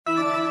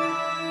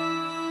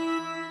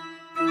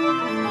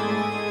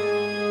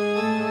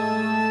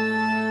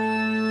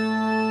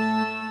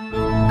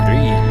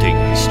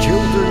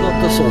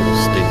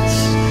solstice.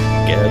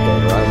 Gather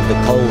round the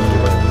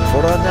cauldron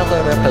for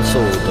another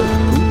episode of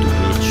Good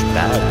Witch,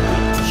 Bad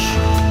Witch.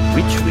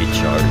 Which witch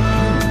are you?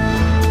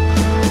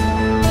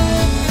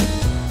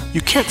 You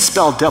can't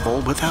spell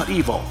devil without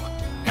evil,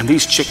 and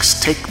these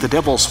chicks take the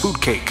devil's food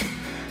cake.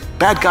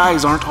 Bad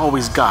guys aren't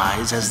always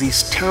guys, as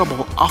these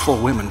terrible,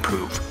 awful women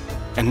prove.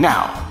 And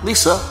now,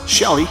 Lysa,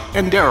 Shelley,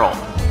 and Darryl.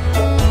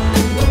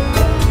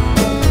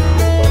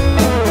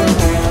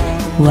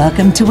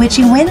 Welcome to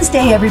Witchy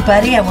Wednesday,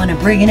 everybody. I want to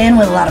bring it in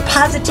with a lot of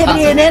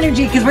positivity and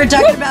energy because we're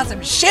talking about some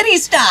shitty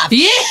stuff.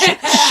 Yeah!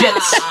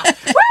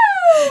 Woo!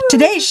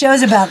 Today's show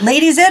is about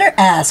ladies that are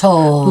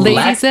assholes.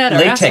 Ladies that are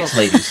latex assholes.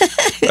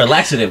 ladies. Or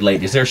laxative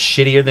ladies. They're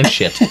shittier than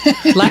shit.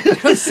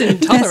 Lactose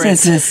intolerant.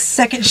 This is the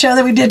second show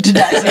that we did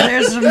today, so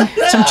there's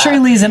some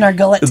Trulies in our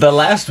gullets. The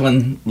last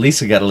one,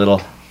 Lysa got a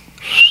little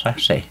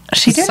sassy.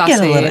 She did Saucy.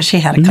 get a little. She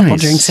had a couple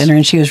Nice. drinks in her,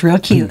 and she was real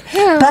cute.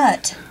 Yeah.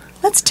 But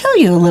let's tell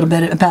you a little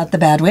bit about the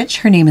bad witch.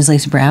 Her name is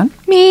Lysa Brown.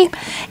 Me.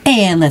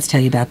 And let's tell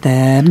you about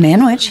the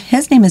man witch.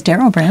 His name is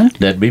Darryl Brown.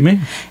 That'd be me.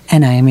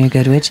 And I am your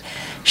good witch,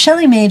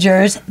 Shelley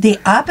Majors. The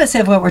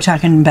opposite of what we're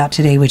talking about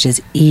today, which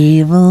is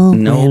evil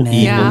No women.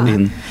 evil Yeah.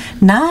 in.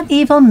 Not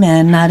evil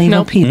men, not evil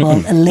Nope. people.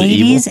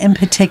 Ladies in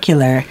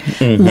particular.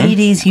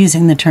 Ladies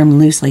using the term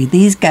loosely.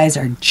 These guys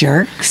are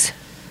jerks.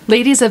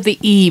 Ladies of the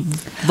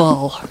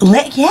evil.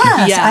 Yes,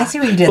 Yeah. I see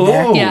what you did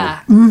there. Oh. Yeah.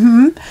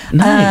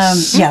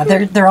 Nice. Yeah,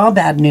 they're all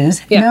bad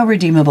news. Yeah. No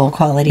redeemable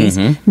qualities.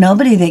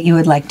 Nobody that you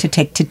would like to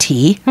take to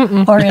tea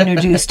or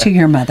introduce to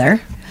your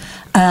mother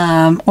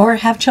or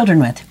have children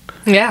with.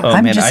 Yeah. Oh,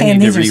 I'm man, just I saying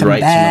need these to are some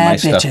rewrite bad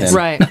some of my bitches. stuff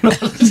Right.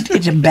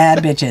 Bunch of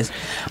bad bitches.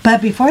 But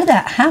before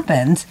that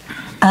happens,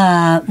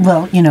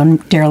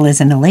 Darryl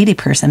isn't a lady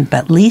person,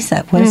 but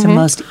Lysa, what is the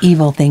most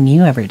evil thing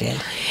you ever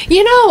did?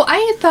 You know, I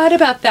had thought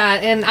about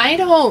that, and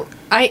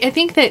I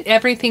think that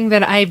everything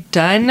that I've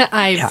done,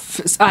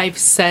 I've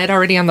said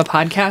already on the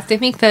podcast. I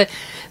think that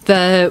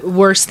the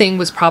worst thing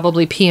was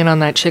probably peeing on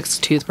that chick's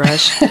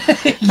toothbrush.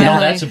 No,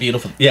 that's a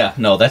beautiful. Yeah,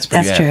 no, that's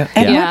pretty That's bad. true.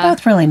 And Yeah. we're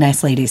both really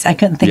nice ladies. I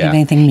couldn't think of Yeah.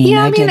 anything mean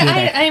Yeah, I did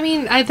either. I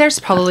mean, there's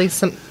probably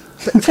some.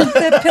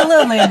 The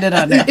pillow landed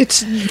on it.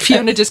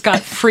 Fiona just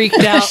got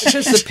freaked out.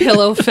 Just the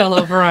pillow fell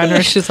over on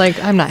her. She's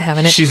like, I'm not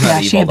having it. She's not Yeah,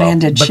 evil, she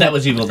abandoned though. But ship. that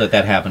was evil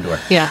that happened to her.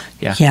 yeah.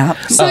 Yeah. Yeah.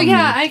 So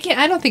yeah,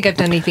 I don't think I've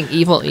done anything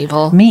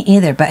evil. Me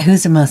either, but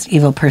who's the most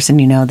evil person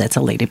you know that's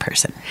a lady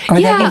person? Or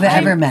Yeah, that you've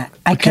ever met?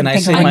 I Can couldn't I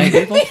think say of my one.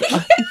 evil?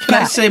 Can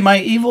I say my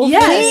evil?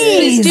 Yes, Please.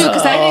 please do,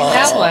 because I didn't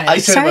have one. I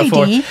said Sorry, it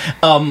before.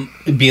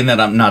 Dee. Being that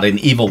I'm not an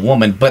evil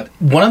woman, but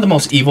one of the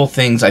most evil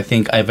things I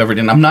think I've ever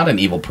done. I'm not an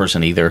evil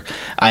person either.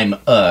 I'm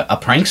a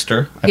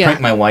prankster. I Yeah.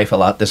 prank my wife a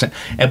lot.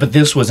 But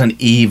this was an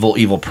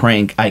evil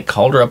prank. I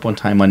called her up one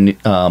time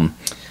on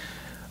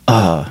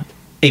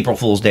April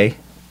Fool's Day,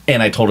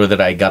 and I told her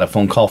that I got a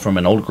phone call from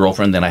an old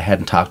girlfriend that I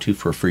hadn't talked to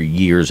for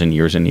years and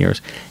years and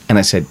years, and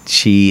I said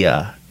she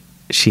had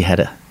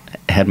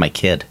my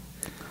kid.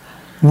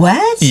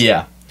 What?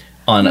 Yeah,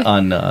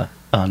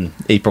 on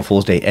April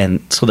Fool's Day,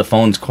 and so the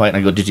phone's quiet.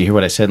 And I go, "Did you hear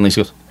what I said?" And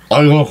Lisa goes,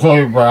 "I'm gonna call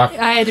you back."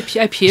 I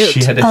puked.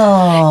 She had to.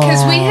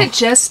 Because we had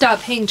just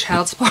stopped paying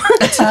child support.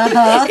 And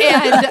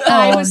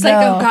I was like,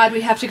 no. oh, God,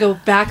 we have to go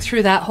back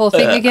through that whole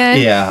thing again.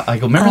 Yeah, I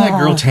go, remember that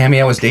girl Tammy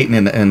I was dating,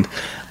 and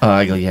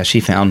I go, yeah, she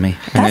found me.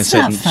 And That's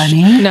not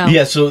funny. No.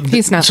 Yeah, so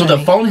he's not so funny.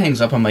 the phone hangs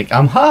up. I'm like,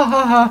 ha ha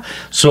ha.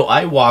 So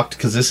I walked,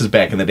 because this is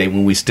back in the day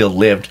when we still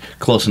lived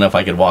close enough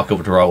I could walk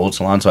over to our old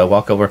salon. So I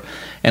walk over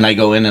and I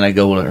go in and I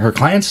go, her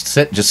client's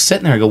just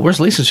sitting there. I go, where's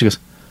Lisa? She goes,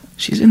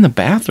 she's in the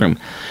bathroom.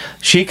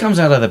 She comes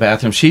out of the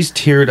bathroom. She's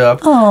teared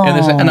up.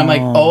 And I'm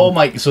like, oh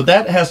my. So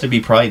that has to be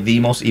probably the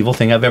most evil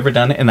thing I've ever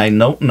done. And I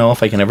don't know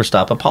if I can ever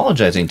stop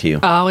apologizing to you.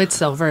 Oh, it's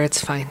over.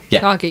 It's fine.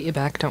 Yeah. I'll get you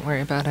back. Don't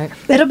worry about it.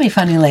 It'll be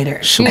funny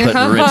later. She'll put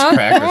Ritz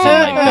crackers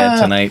in my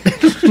bed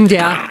tonight.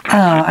 Yeah. Oh,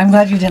 I'm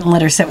glad you didn't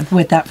let her sit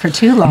with that for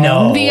too long.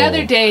 No. The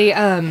other day,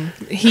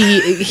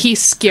 he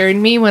scared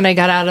me when I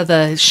got out of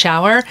the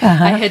shower.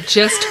 I had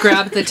just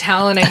grabbed the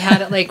towel and I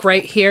had it like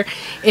right here,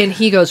 and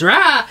he goes,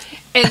 rah!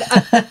 And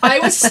I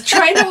was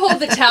trying to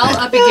hold the towel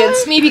up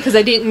against me because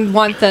I didn't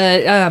want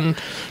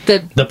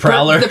the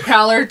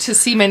prowler to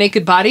see my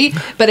naked body,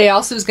 but I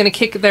also was going to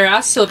kick their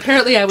ass. So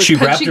apparently, I was She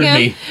punching raptored him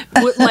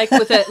me. with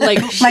a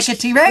Like a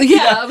T-Rex?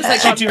 Yeah, I was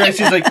like,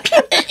 She's like,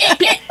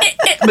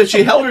 but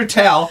she held her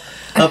towel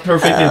up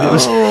perfectly.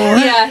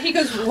 yeah. He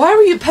goes, why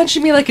were you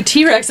punching me like a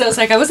T-Rex? I was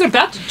like, I wasn't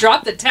about to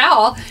drop the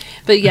towel.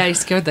 But yeah, he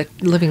scared the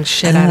living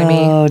shit out of me.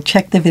 Oh,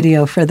 check the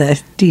video for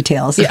the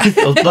details. Yeah.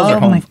 Those Oh, are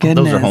home. my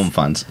goodness. Those are home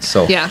funds.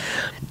 So Yeah.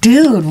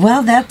 Dude,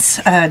 well,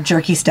 that's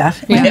jerky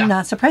stuff. Yeah. And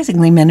not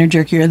surprisingly, men are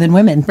jerkier than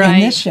women Right. in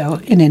this show,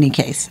 in any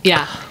case.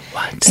 Yeah.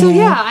 So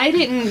yeah, I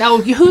didn't know.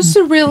 Who's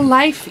the real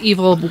life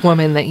evil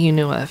woman that you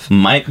knew of?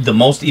 the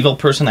most evil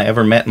person I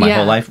ever met in my Yeah.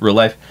 whole life, real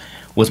life,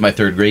 was my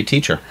third grade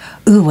teacher.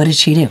 Ooh, what did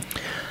she do?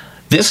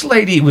 This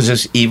lady was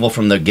just evil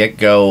from the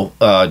get-go,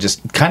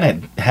 just kind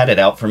of had it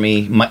out for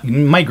me.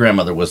 My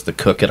grandmother was the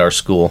cook at our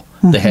school,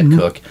 the head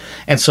cook.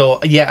 And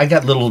so, yeah, I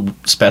got little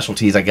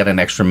specialties. I got an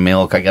extra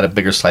milk. I got a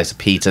bigger slice of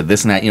pizza,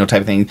 this and that, type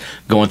of thing,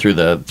 going through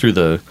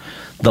the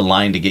the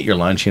line to get your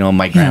lunch.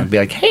 My grandma would be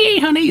like, "Hey,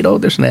 honey,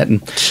 this and that."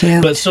 And,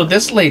 Cute. but so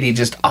this lady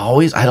just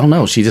always, I don't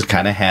know, she just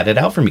kind of had it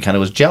out for me. Kind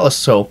of was jealous.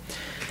 So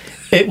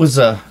it was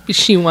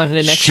She wanted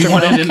an extra. She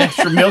wanted an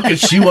extra milk, and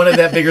she wanted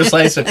that bigger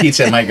slice of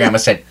pizza. And my grandma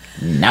said,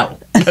 "No."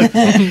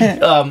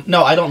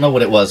 No, I don't know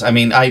what it was. I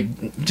mean, I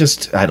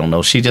don't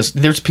know.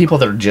 There's people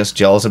that are just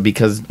jealous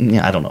because,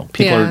 I don't know.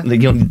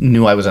 People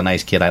knew I was a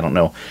nice kid. I don't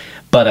know.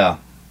 But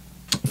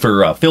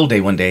for Phil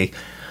Day one day,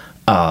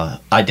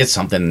 I did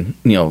something,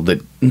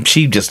 that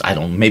she just, I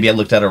don't know, maybe I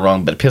looked at her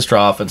wrong, but it pissed her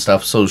off and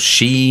stuff. So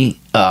she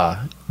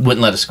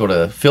wouldn't let us go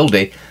to Phil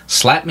Day,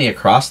 slapped me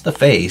across the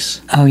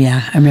face. Oh,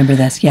 yeah. I remember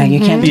this. Yeah, you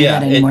can't do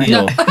that anymore.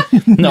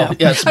 No.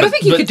 Yes, I don't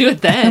think you could do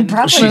it then.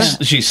 Probably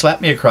she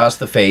slapped me across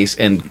the face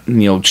and,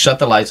 shut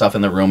the lights off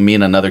in the room. Me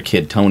and another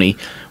kid, Tony,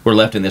 were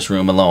left in this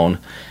room alone.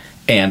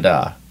 And,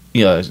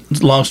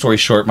 long story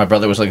short, my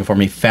brother was looking for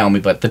me, found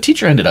me, but the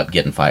teacher ended up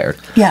getting fired.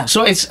 Yeah.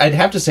 So I'd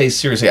have to say,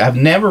 seriously, I've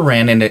never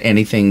ran into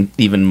anything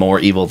even more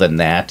evil than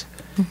that.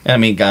 I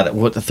mean, God,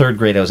 the third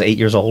grade, I was 8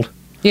 years old.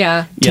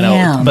 Yeah.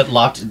 Damn. But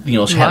locked,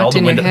 had all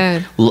the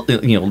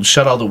windows,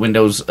 shut all the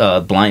windows,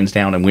 blinds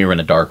down, and we were in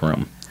a dark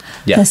room.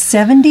 Yeah. The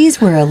 70s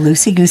were a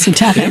loosey-goosey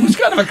time. It was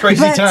kind of a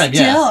crazy time,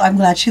 yeah. Still, I'm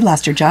glad she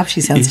lost her job. She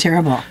sounds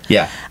terrible.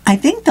 Yeah. I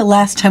think the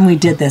last time we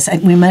did this,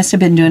 we must have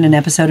been doing an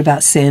episode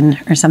about sin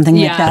or something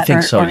like that. I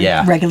think so,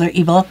 yeah. Regular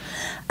evil.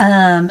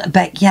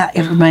 But yeah,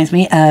 it reminds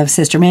me of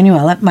Sister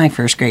Manuela, my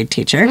first grade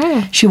teacher.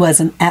 She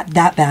wasn't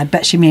that bad,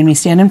 but she made me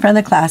stand in front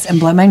of the class and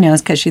blow my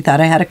nose because she thought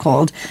I had a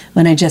cold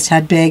when I just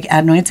had big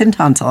adenoids and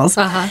tonsils.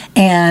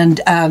 And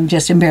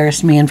just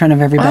embarrassed me in front of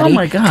everybody. Oh,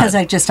 my God. Because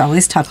I just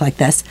always talk like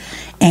this.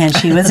 And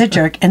she was a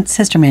jerk. And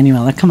Sister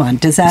Manuela, come on,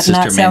 does that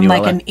not sound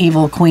like an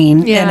evil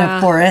queen in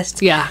a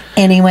forest? Yeah.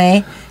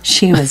 Anyway,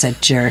 she was a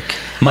jerk.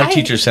 My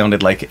teacher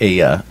sounded like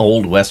a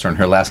old Western.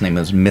 Her last name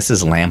is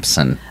Mrs.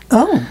 Lampson.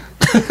 Oh.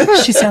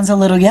 She sounds a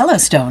little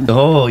Yellowstone.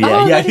 Oh,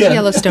 yeah, that is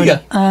Yellowstone.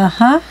 Yeah.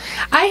 Uh-huh.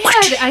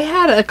 I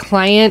had a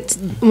client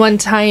one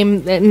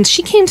time, and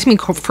she came to me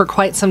for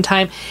quite some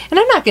time, and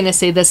I'm not going to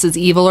say this is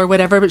evil or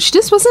whatever, but she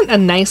just wasn't a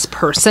nice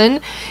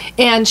person,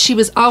 and she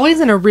was always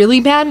in a really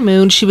bad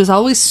mood. She was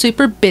always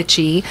super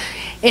bitchy,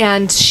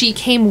 and she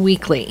came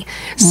weekly.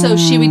 So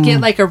she would get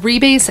like a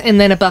rebase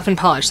and then a buff and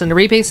polish, and a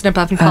rebase and a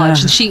buff and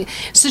polish. And she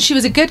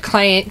was a good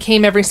client,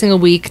 came every single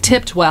week,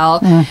 tipped well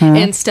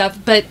and stuff,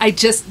 but I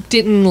just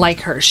didn't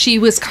like her. She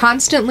was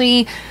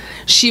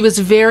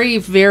very,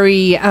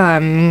 very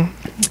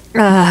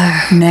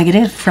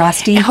negative,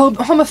 frosty,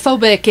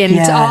 homophobic, and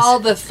all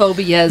the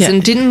phobias,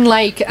 and didn't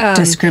like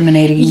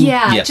discriminating.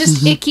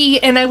 Just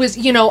icky. And I was,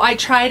 I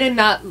try to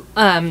not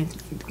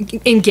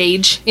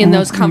engage in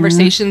those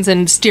conversations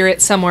and steer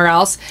it somewhere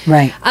else.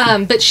 Right.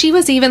 But she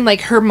was even like,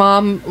 her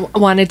mom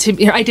wanted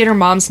to. I did her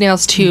mom's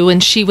nails too,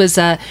 and she was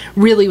a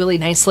really, really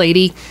nice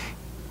lady.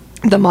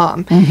 The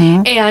mom.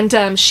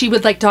 And she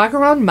would like dog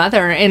her own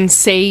mother and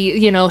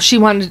say,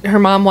 her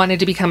mom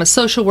wanted to become a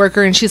social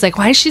worker, and she's like,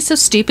 why is she so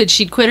stupid?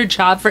 She'd quit her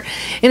job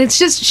and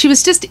she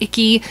was just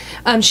icky.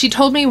 She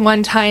told me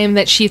one time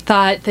that she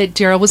thought that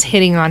Darryl was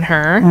hitting on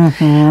her.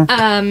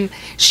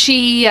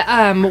 She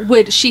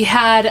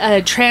had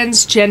a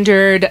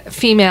transgendered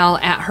female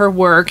at her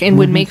work and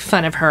would make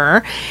fun of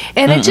her,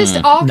 and it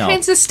just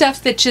kinds of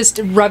stuff that just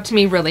rubbed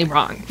me really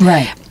wrong.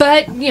 Right.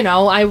 But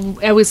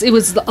it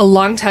was a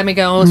long time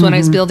ago. It was when I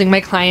was building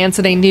my clients,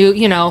 and I knew,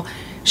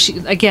 she,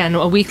 again,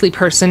 a weekly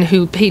person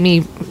who paid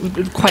me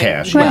quite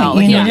cash. well.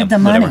 Right, you needed the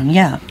money,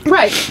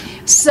 Right.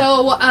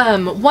 So,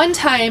 one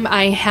time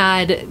I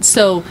had a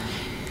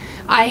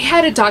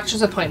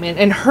doctor's appointment,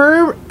 and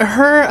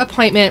her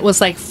appointment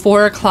was like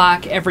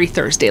 4:00 every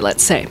Thursday,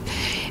 let's say.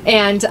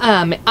 And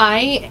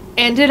I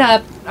ended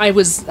up,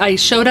 I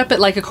showed up at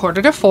like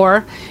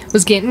 3:45,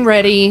 was getting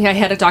ready. I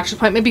had a doctor's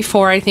appointment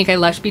before. I think I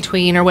left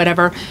between or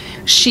whatever.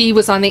 She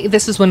was on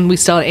this is when we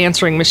still had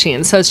answering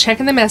machines. So I was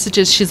checking the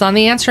messages. She's on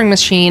the answering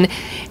machine,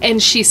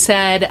 and she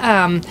said,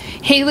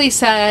 hey,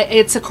 Lysa,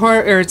 it's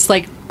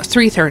like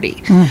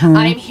 3:30.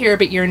 I'm here,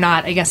 but you're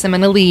not. I guess I'm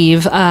going to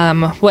leave.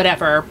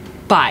 Whatever.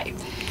 Bye.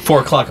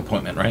 4:00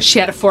 appointment, right? She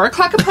had a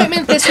 4:00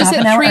 appointment. This was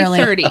at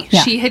 3:30.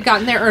 Yeah. She had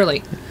gotten there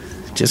early.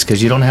 Just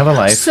because you don't have a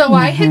life. So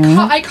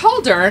I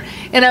called her,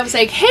 and I was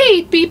like,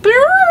 "Hey, beep,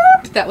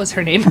 boop." That was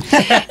her name.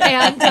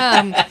 And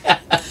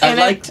I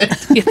liked it.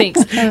 Yeah,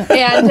 thanks.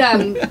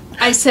 And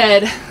I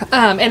said,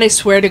 and I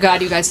swear to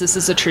God, you guys, this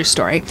is a true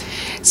story.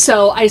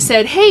 So I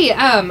said, "Hey,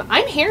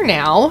 I'm here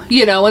now,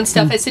 and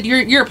stuff." I said,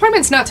 "Your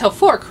appointment's not till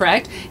 4,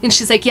 correct?" And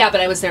she's like, "Yeah,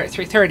 but I was there at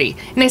 3:30."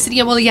 And I said,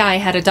 "Yeah, well, yeah, I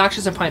had a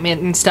doctor's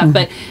appointment and stuff,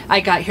 but I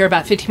got here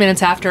about 15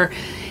 minutes after."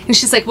 And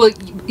she's like, "Well,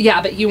 yeah,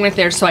 but you weren't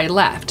there, so I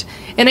left."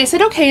 And I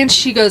said, "Okay." And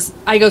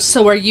I go,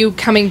 "So are you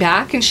coming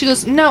back?" And she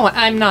goes, "No,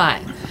 I'm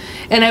not."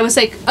 And I was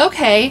like,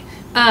 "Okay,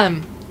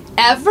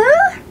 ever?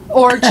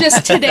 Or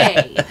just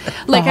today?"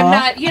 Like, I'm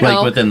not,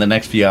 like within the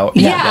next few hours.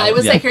 Yeah, I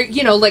was like,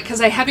 like,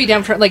 because I have you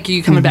down for, like, are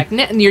you coming back,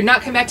 and you're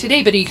not coming back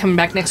today, but are you coming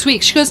back next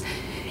week? She goes,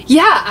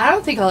 "Yeah, I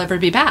don't think I'll ever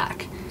be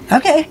back."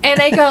 Okay.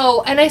 And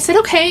I said,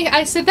 "Okay."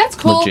 I said, "That's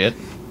cool." Legit.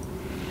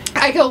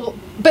 I go,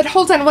 but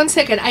hold on one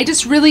second. I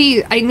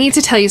need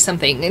to tell you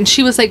something. And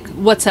she was like,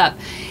 what's up?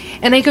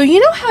 And I go, you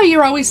know how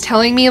you're always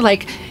telling me,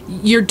 like,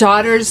 your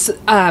daughter's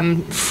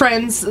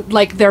friends,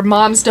 like, their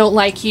moms don't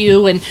like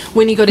you, and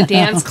when you go to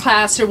dance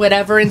class or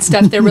whatever and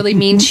stuff, they're really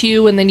mean to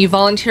you, and then you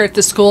volunteer at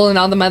the school and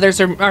all the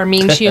mothers are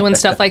mean to you and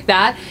stuff like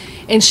that?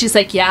 And she's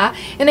like, yeah.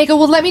 And I go,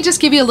 well, let me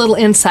just give you a little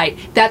insight.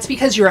 That's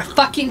because you're a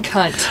fucking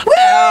cunt.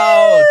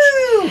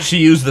 Ouch! She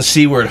used the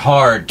C word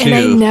hard, too. And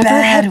I never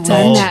Bad have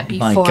done that Oh,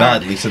 before. my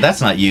God, Lisa,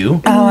 that's not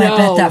you. Oh, I No.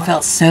 bet that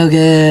felt so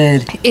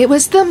good. It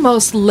was the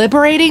most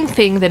liberating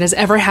thing that has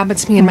ever happened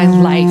to me in my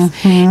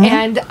life.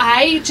 And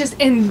I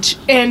just, and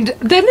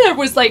then there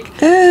was like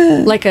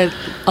a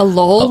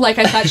lull. Like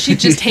I thought she'd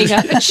just hang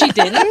up, and she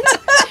didn't.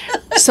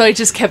 So I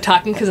just kept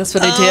talking because that's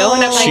what I do.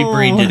 And I'm like, She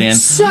breathed it in.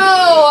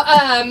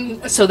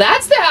 so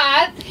that's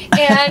that.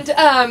 And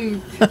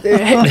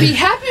be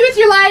happy with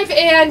your life,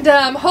 and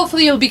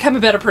hopefully you'll become a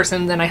better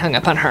person. Then I hung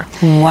up on her.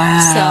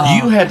 Wow. So-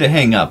 You had to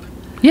hang up.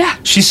 Yeah.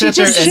 She sat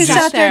there and She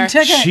sat there and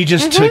took it. She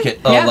just took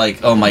it. Oh, Yeah. like,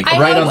 oh my, I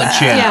right hope- on the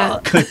chin.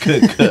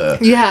 Yeah.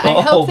 Yeah,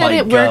 I hope that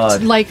it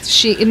worked. Like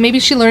maybe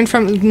she learned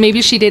from,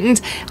 maybe she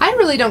didn't. I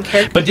really don't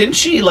care. But didn't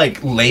she,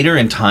 like, later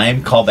in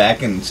time call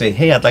back and say,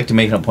 hey, I'd like to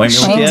make an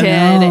appointment She with you?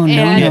 did. No, and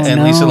Yeah,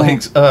 and Lisa,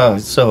 like,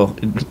 so,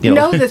 you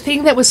know. no, the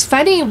thing that was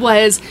funny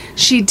was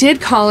she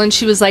did call and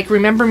she was like,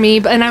 remember me?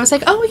 And I was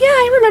like, oh yeah,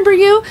 I remember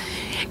you.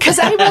 Because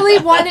I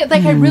really wanted,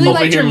 like, I really Over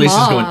liked here, your Lisa's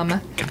mom.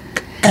 going,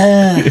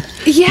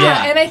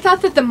 Yeah, and I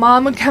thought that the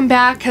mom would come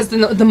back because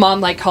the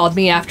mom like called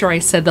me after I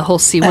said the whole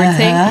C word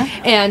thing,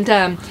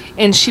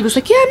 and she was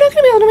like, "Yeah, I'm not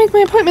gonna be able to make my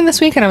appointment this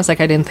week." And I was like,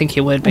 "I didn't think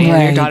you would, but your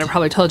Right. daughter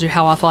probably told you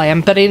how awful I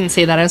am." But I didn't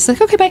say that. I was like,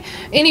 "Okay, bye."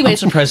 I'm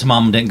Anyways, surprised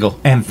Mom didn't go,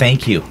 and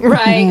thank you.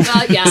 right?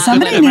 Yeah.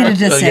 Somebody whatever. needed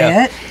to say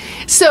Yeah. it.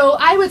 So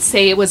I would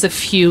say it was a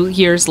few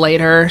years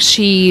later.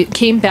 She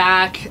came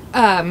back.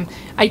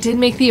 I did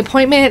make the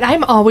appointment.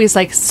 I'm always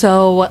like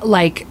so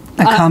like.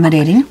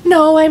 Accommodating.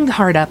 No, I'm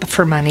hard up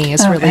for money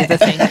is really the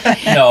thing.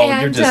 No,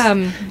 And, you're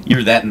just,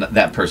 you're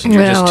that person.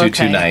 You're well, just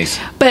too okay. nice.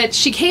 But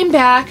she came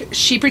back.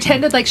 She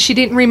pretended like she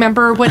didn't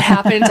remember what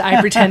happened. I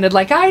pretended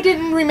like I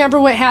didn't remember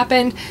what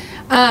happened.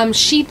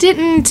 She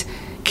didn't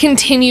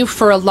continue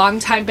for a long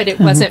time, but it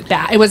wasn't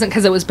bad. It wasn't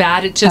because it was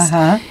bad. It just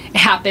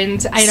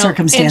happened. I don't. And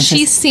Circumstances.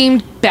 she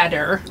seemed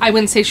better. I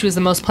wouldn't say she was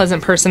the most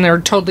pleasant person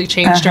or totally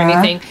changed or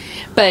anything.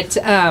 But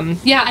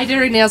yeah, I did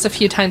her nails a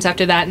few times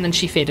after that, and then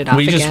she faded off.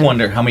 We again. just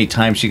wonder how many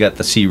times she got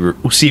the C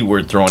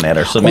word thrown at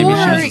her. So maybe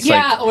she was just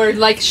like, or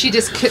like she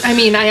just. I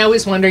mean, I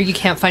always wonder. You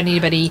can't find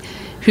anybody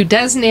who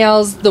does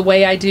nails the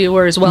way I do,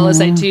 or as well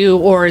as I do,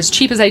 or as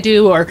cheap as I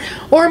do,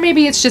 or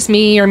maybe it's just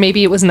me, or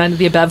maybe it was none of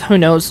the above. Who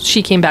knows?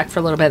 She came back for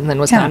a little bit and then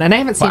was gone, and I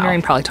haven't seen her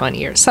in probably 20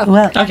 years. So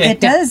Well, Okay. it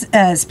does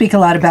speak a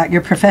lot about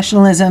your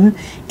professionalism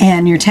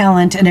and your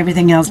talent and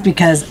everything else,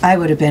 because I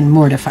would have been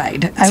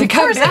mortified. to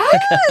come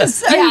back.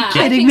 Yes. Are Yeah, you I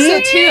kidding think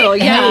me? so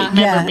too. Yeah.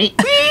 Yeah.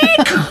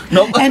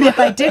 nope. And if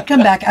I did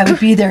come back, I would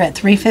be there at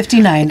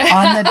 3:59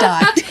 on the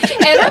dot.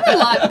 And I'm a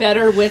lot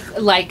better with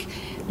like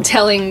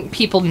telling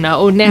people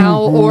no now,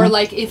 or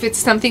like if it's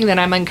something that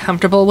I'm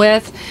uncomfortable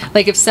with,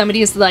 like if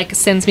somebody is like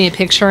sends me a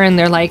picture and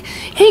they're like,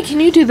 hey, can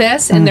you do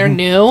this, and they're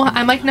new,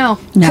 I'm like, no,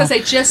 because I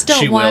just She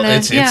don't will.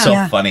 want to. It's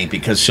so funny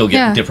because she'll get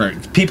Yeah.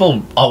 different.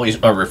 People always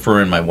are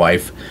referring my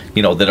wife,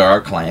 you know, that are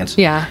our clients.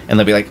 Yeah. And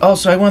they'll be like, oh,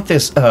 so I want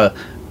this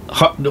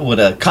with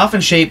a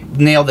coffin-shaped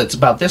nail that's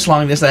about this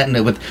long, this, that,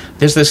 and with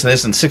this,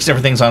 and 6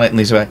 different things on it. And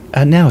Lisa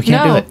like, no, I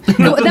can't do it.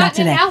 No, Not not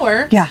in an today.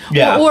 hour. Yeah.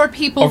 Yeah. Or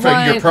people or for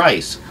want your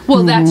price.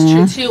 Well, that's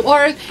true too.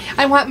 Or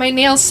I want my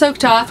nails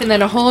soaked off and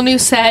then a whole new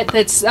set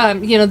that's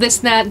you know, this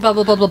and that, blah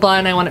blah blah blah blah,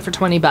 and I want it for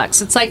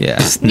 $20. It's like,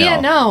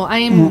 No. I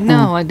am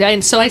no.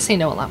 And so I say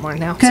no a lot more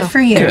now. Good so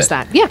for you. There's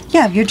that. Yeah,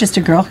 Yeah, you're just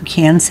a girl who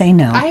can say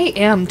no. I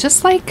am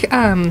just like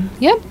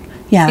yep.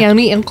 Yeah.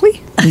 Annie Inkley.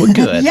 Well,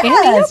 good. Yes,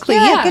 Oakley,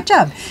 yeah, yeah. good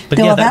job. But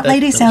Well, yeah, that that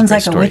lady was a sounds great like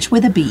a story. witch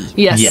with a B.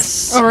 Yes.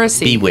 Yes. Or a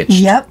C. Bewitched.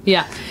 Yep.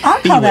 Yeah.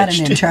 I'll call that an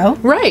Bewitched. intro.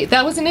 Right.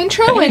 That was an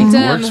intro, Hey, and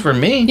works for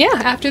me. Yeah.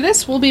 After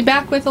this, we'll be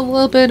back with a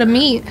little bit of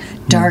meat.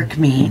 Dark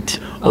meat.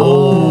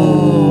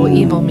 Oh,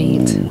 evil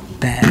meat.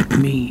 Bad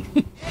meat.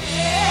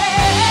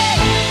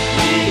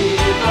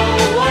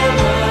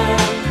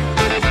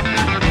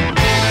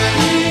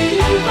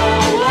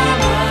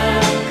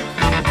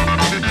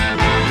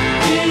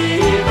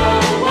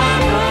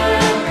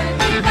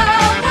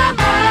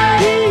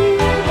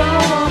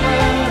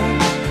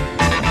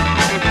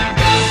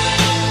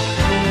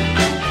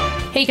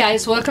 Hey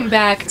guys, welcome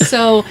back.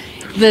 So,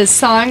 the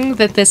song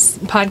that this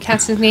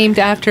podcast is named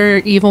after,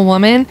 "Evil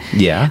Woman."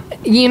 Yeah.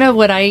 You know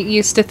what I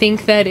used to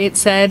think that it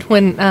said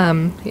when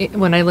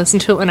I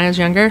listened to it when I was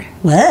younger?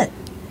 What?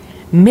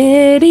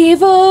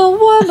 Medieval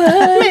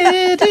woman.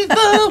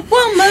 Medieval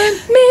woman.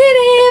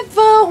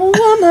 Medieval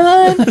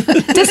woman.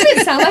 Doesn't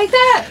it sound like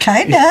that?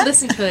 Kinda.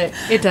 Listen to it.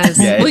 It does.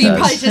 Yeah, it well, you does.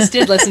 probably just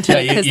did listen to Yeah,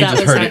 it you because just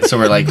that was heard our- it, so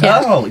we're like,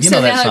 Yeah. oh, you so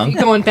know that now song. if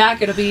you're going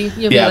back, you'll be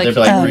Yeah, like, they'll be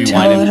like Oh,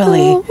 rewinding.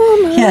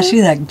 totally. Yeah,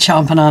 she's like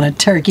chomping on a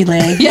turkey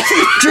leg, Yeah.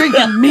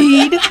 drinking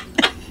mead.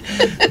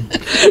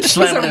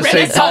 Slamming a St.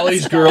 Renaissance.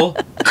 Polly's girl.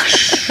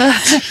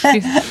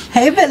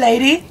 Hey,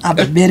 lady, I'm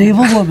a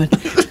medieval woman.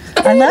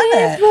 I love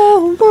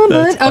it.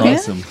 That's Okay.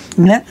 awesome.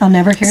 No, I'll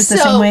never hear it the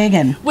same way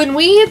again. When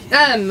we,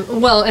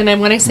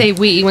 when I say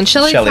we, when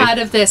Shelley Shelley. thought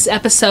of this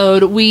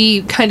episode,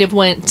 we kind of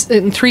went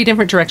in 3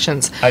 different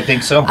directions. I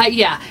think so.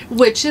 Yeah,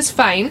 which is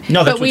fine.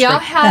 No, that's but we what's all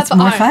great. have That's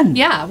more our, fun.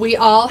 Yeah, we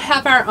all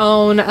have our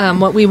own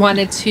what we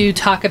wanted to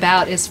talk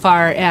about as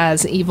far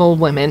as evil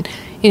women.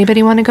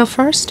 Anybody want to go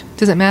first?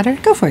 Does it matter?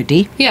 Go for it,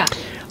 D. Yeah.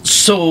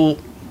 So,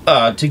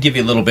 to give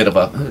you a little bit of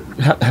a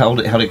how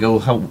to go,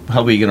 how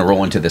are we going to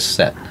roll into this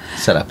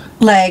setup?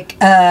 Like,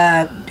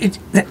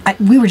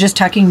 we were just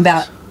talking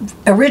about,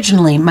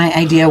 originally my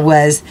idea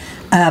was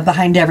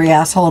behind every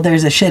asshole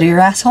there's a shittier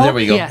asshole. There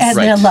we go. Yes. And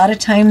Right. then a lot of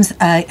times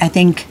I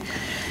think,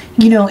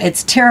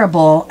 it's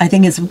terrible. I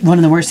think it's one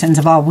of the worst sins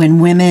of all when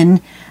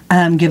women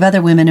give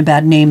other women a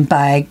bad name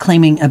by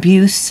claiming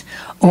abuse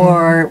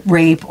or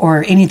rape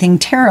or anything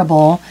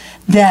terrible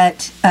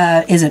that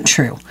isn't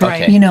true.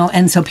 Right. Okay.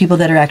 And so people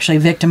that are actually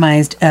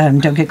victimized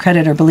don't get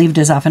credit or believed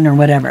as often or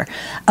whatever.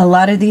 A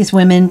lot of these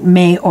women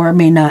may or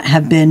may not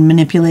have been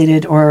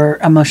manipulated or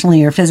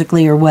emotionally or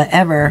physically or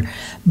whatever,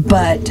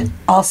 but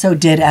also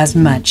did as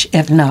much,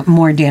 if not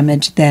more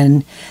damage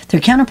than their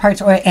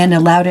counterparts and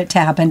allowed it to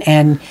happen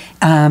and,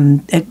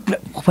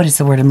 what is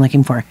the word I'm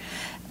looking for?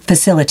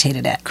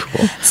 Facilitated it.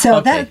 Cool. So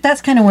Okay.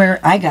 that's kind of where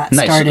I got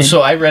Nice. started.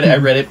 So I read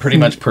it pretty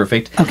much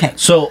perfect. Okay.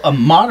 So a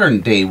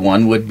modern day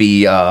one would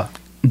be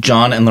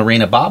John and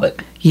Lorena Bobbitt.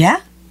 Yeah.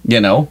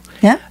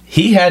 Yeah.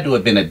 He had to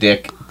have been a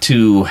dick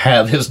to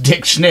have his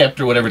dick snipped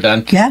or whatever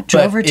done. Yeah,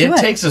 drove But her to it.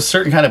 takes a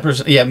certain kind of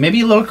person. Yeah,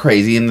 maybe a little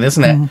crazy and this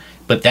and that.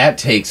 But that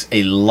takes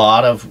a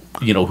lot of,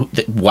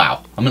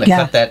 wow. I'm going to Yeah.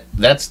 cut that.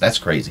 That's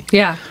crazy.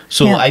 Yeah.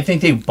 So Yeah. I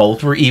think they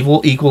both were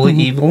equally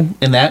evil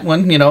in that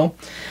one,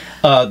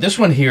 This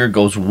one here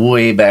goes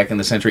way back in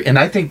the century, and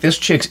I think this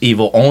chick's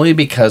evil only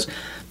because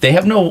they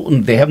have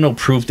no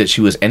proof that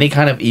she was any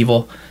kind of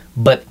evil,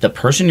 but the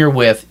person you're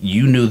with,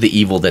 you knew the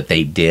evil that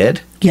they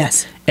did,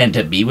 Yes. and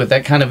to be with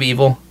that kind of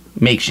evil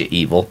makes you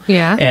evil.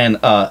 Yeah. And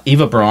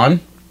Eva Braun,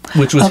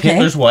 which was Okay.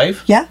 Hitler's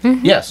wife. Yeah.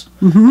 Yes.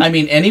 I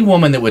mean, any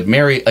woman that would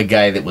marry a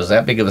guy that was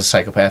that big of a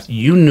psychopath,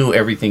 you knew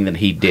everything that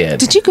he did.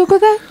 Did you Google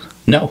that?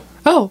 No.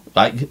 Oh.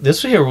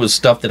 This here was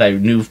stuff that I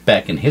knew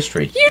back in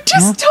history. You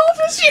just told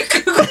us you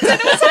Googled it.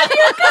 It was on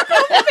your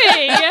Google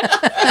thing.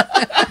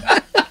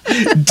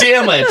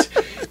 Damn it!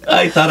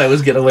 I thought I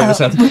was getting away with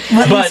something.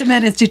 What But Lisa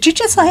meant is, did you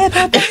just lie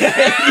about that? He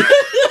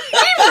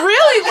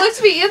really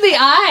looked me in the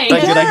eye.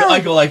 I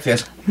go like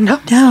this. No,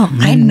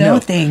 I know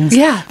things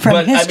Yeah. from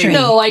But, history.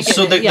 No, I get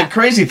So it, the yeah.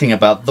 crazy thing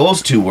about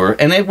those two were,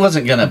 and it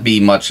wasn't going to be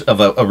much of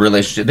a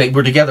relationship. They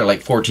were together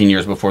like 14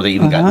 years before they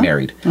even got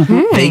married.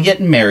 They get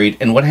married,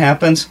 and what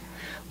happens?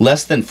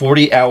 Less than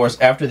 40 hours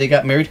after they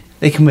got married,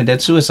 they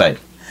committed suicide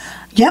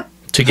Yep.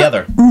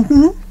 together.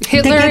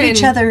 Hitler They gave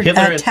each and- other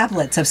Hitler and-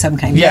 tablets of some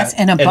kind. Yeah, Yes,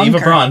 in a and bunker. Eva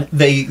Braun,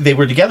 they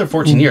were together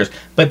 14 years,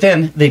 but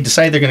then they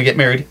decided they're going to get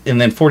married,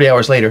 and then 40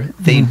 hours later,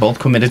 they both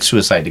committed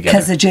suicide together.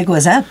 Because the jig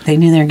was up. They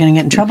knew they were going to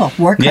get in trouble.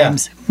 War Yeah.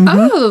 crimes.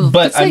 Oh,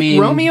 But, it's I like mean,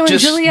 Romeo and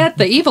just- Juliet,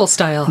 the evil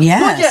style.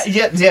 Yes.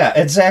 Yeah,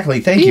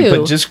 exactly. Thank you. Ew.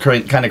 But just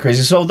kind of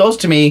crazy. So those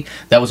to me,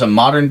 that was a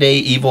modern day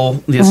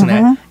evil, this and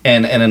that,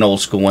 and an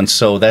old school one.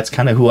 So that's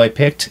kind of who I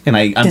picked, and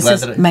I'm This glad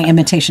is that my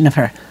imitation of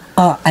her.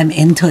 Oh, I'm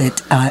into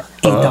it,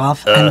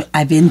 Adolf. I'm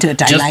into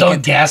it. I just like don't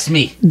it. gas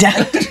me.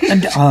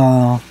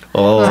 Oh,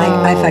 Oh,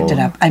 I fucked it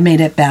up. I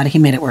made it bad. He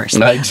made it worse.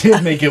 I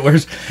did make it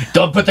worse.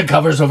 Don't put the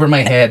covers over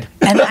my head.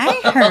 And I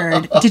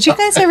heard, did you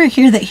guys ever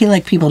hear that he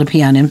liked people to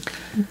pee on him?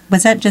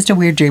 Was that just a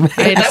weird dream?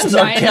 That was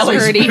R. I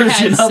Kelly's heard he had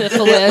version of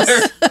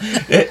syphilis.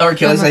 R.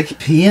 Kelly's like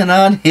peeing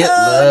on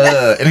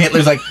Hitler, and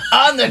Hitler's like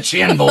on the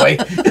chin, boy.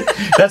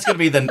 That's gonna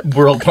be the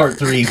World Part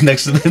 3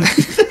 next to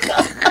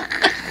the.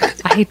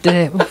 I hate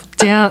to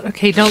down.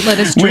 Okay, don't let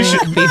us drink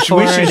before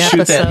we should an shoot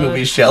that episode.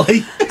 movie,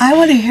 Shelley. I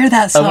want to hear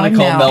that I song want to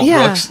call now. Mel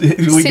Yeah. Brooks.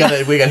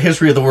 We got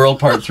History of the World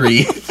Part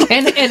 3.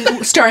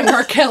 And starring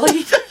R.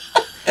 Kelly.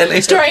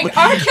 And Starring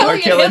R.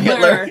 Kelly and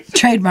Hitler.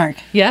 Trademark.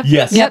 Yep.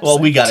 Yes. Yep. Well,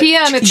 we got it.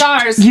 TM, it's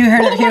ours. You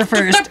heard it here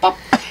first.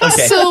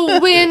 Okay. So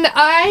when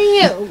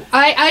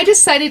I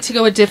decided to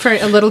go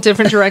a little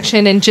different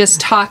direction and just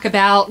talk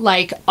about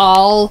like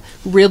all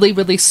really,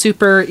 really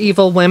super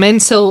evil women.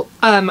 So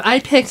I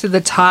picked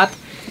the top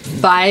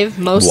 5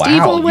 most Wow,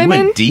 evil you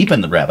women. went deep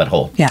in the rabbit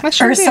hole. Yeah. I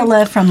sure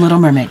Ursula from Little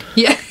Mermaid.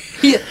 Yeah.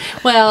 Yeah.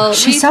 Well,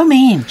 She's so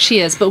mean. she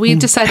is, but we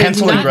decided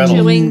Hansel and not Gretel.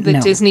 doing the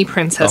No. Disney Oh,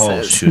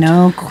 princesses. shoot.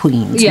 No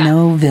queens. Yeah.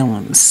 No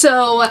villains.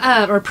 So,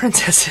 or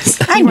princesses.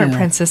 I You weren't knew.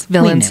 princess, We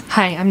villains. knew.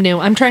 Hi, I'm new.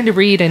 I'm trying to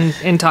read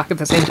and talk at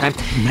the same time.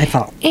 My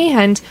fault.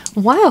 And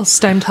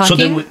whilst I'm So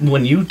talking, then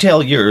when you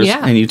tell yours,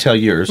 Yeah. and you tell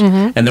yours,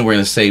 and then we're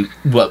going to say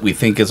what we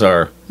think is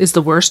our... is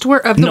the worst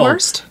of the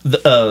worst?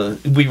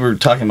 We were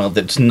talking about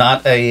that's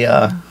not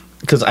a...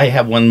 Because I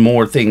have one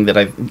more thing that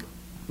I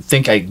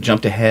think I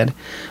jumped ahead,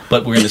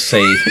 but we're going to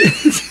say...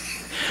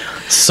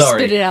 Sorry.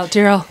 Spit it out,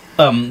 Daryl.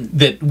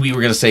 That we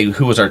were going to say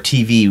who was our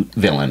TV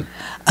villain,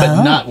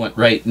 but not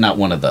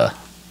one of the...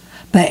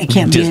 but it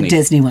can't be a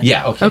Disney one.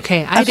 Yeah, okay.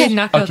 Okay, I did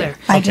not go there.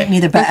 I didn't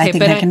either, but Okay, I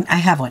think but I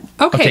have one.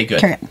 Okay, good.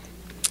 Carry on.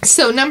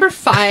 So number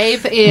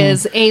 5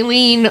 is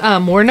Aileen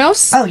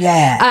Wuornos. Oh,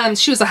 yeah.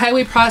 She was a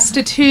highway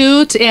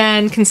prostitute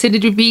and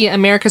considered to be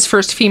America's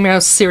first female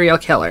serial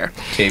killer.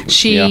 Okay,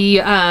 She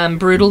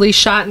brutally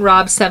shot and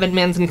robbed 7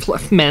 men in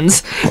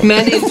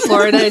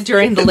Florida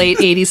during the late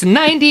 80s and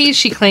 90s.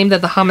 She claimed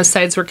that the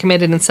homicides were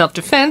committed in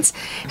self-defense.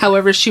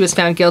 However, she was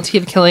found guilty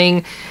of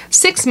killing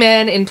 6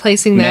 men and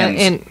placing them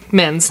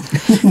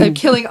in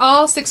killing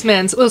all 6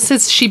 men. Well,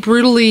 since she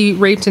brutally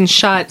raped and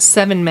shot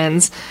 7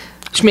 men.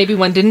 Maybe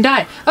one didn't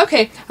die.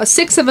 Okay,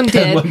 6 of them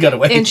did. One got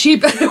away. And she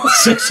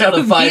 6 out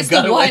of 5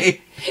 got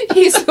away.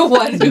 He's the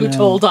one who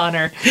told on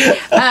her.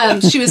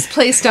 She was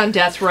placed on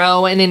death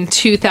row, and in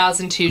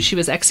 2002 she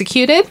was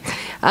executed.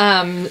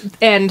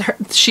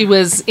 She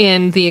was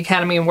in the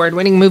Academy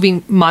Award-winning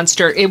movie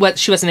Monster.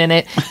 She wasn't in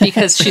it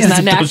because she's not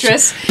an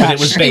actress. But it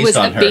was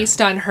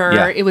based on her.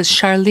 Yeah. It was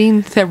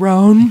Charlize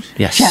Theron.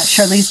 Yes. Yeah,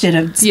 Charlize did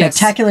a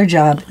spectacular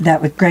job.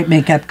 That with great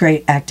makeup,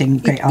 great acting,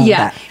 great all of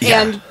that.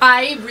 And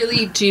I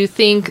really do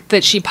think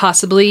that she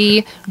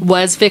possibly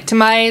was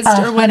victimized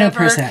or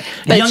whatever. 100%.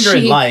 But Younger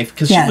in life,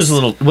 because she was a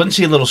little, wasn't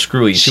she a little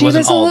screwy? She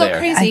wasn't was a all little there.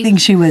 crazy. I think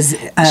she was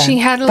She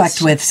had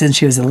fucked with since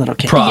she was a little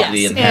kid.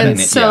 Probably. Yes, and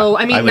so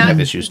I mean, I would have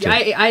issues too.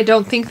 I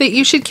don't think that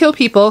you should kill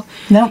people.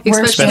 No,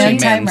 we're especially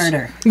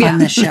anti-murder Yeah. on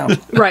this show.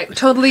 right,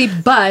 totally.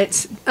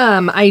 But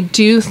I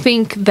do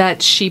think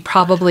that she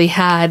probably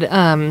had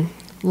some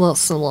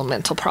little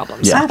mental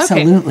problems. Yeah.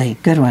 Absolutely.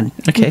 Good one.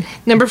 Okay.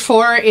 Number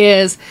 4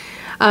 is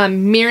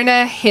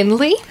Myrna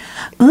Hindley.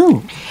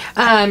 Ooh.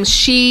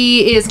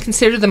 She is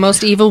considered the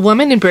most evil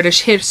woman in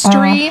British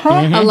history,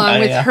 along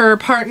with her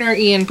partner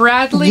Ian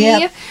Bradley.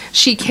 Yep.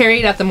 She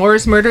carried out the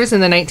Moors murders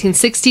in the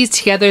 1960s.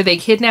 Together, they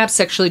kidnapped,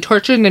 sexually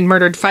tortured, and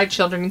murdered 5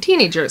 children and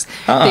teenagers.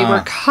 They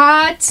were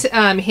caught.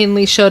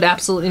 Hindley showed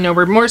absolutely no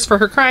remorse for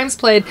her crimes,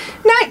 pled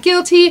not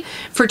guilty.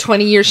 For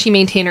 20 years, she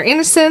maintained her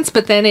innocence,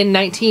 but then in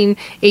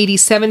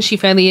 1987, she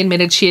finally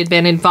admitted she had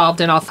been involved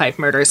in all 5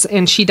 murders,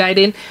 and she died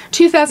in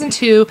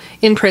 2002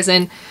 in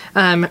prison.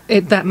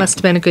 That must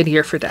have been a good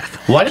year for death.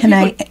 Why do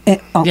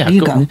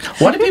You go.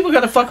 Why do people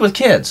got to fuck with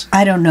kids?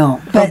 I don't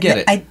know. But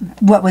get it.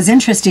 What was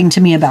interesting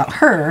to me about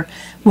her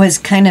was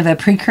kind of a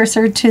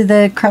precursor to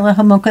the Karla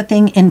Homolka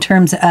thing in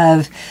terms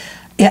of,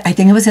 I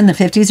think it was in the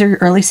 50s or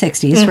early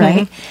 60s,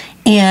 right?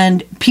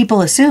 And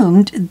people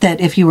assumed that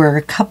if you were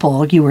a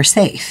couple, you were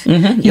safe.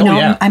 You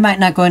know, I might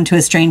not go into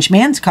a strange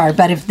man's car,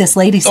 but if this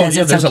lady says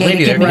it's okay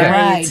to give me a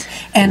ride.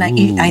 And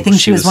I think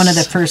she was one of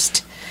the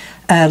first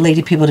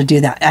lady people to do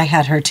that. I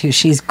had her too.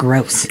 She's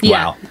gross.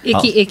 Yeah. Wow.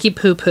 Icky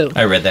poo poo.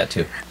 I read that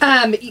too.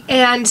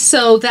 And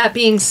so that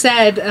being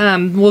said,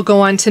 we'll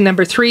go on to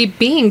number 3,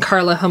 being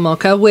Karla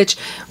Homolka, which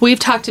we've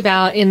talked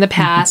about in the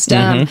past.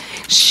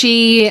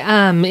 She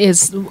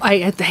is,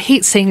 I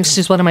hate saying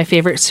she's one of my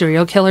favorite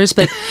serial killers,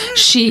 but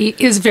she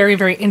is very,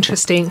 very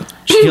interesting.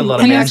 She killed a lot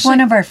of And men. that's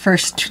one of our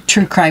first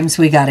true crimes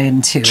we got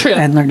into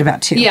and learned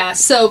about too. Yeah,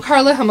 so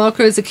Karla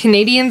Homolka is a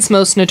Canadian's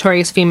most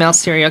notorious female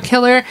serial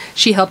killer.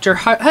 She helped her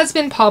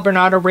husband, Paul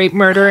Bernardo, rape,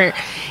 murder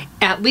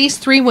at least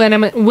 3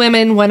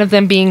 women, one of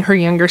them being her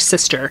younger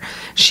sister.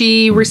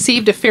 She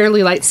received a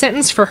fairly light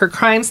sentence for her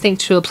crimes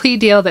thanks to a plea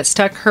deal that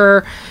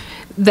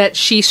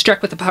she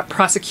struck with the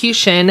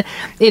prosecution.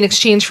 In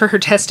exchange for her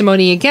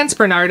testimony against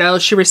Bernardo,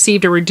 she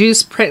received a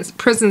reduced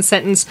prison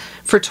sentence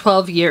for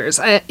 12 years.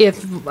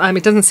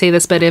 It doesn't say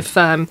this, but if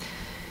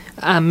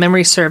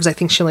memory serves, I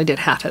think she only did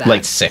half of that.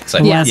 Like 6, I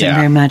It think. wasn't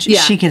very much.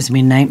 Yeah. She gives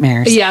me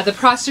nightmares. Yeah, the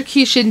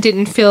prosecution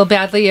didn't feel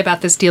badly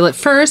about this deal at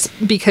first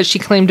because she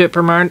claimed that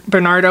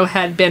Bernardo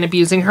had been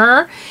abusing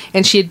her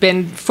and she had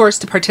been forced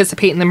to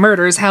participate in the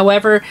murders.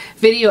 However,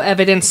 video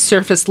evidence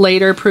surfaced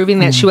later proving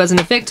that she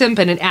wasn't a victim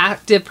but an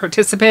active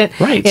participant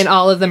in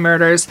all of the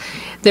murders.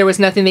 There was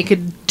nothing they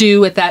could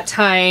do at that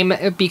time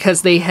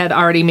because they had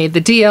already made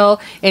the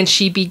deal, and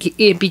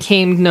it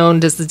became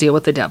known as the deal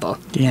with the devil.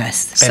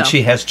 Yes. And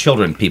she has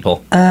children, people.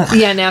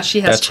 Yeah, now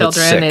she has That's what's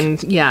children,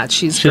 sick. and yeah,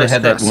 she's Should have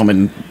had that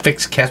woman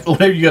fix cast.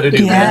 Whatever you got to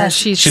do. Yeah, man.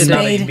 she Should should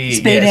not have. be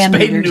Spayed and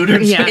neutered.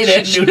 neutered. Yeah, Spayed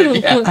and she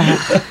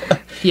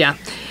neutered. Yeah.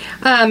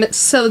 Yeah.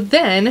 So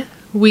then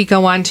we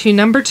go on to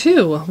number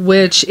 2,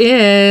 which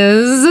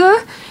is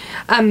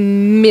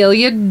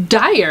Amelia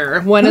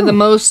Dyer, one of the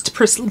most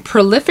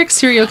prolific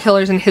serial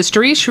killers in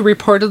history. She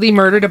reportedly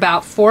murdered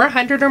about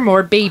 400 or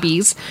more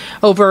babies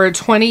over a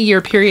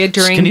 20-year period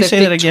during the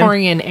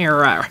Victorian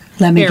era.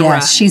 Let me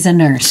guess. She's a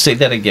nurse. Say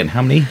that again.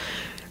 How many?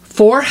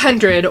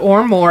 400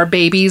 or more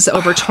babies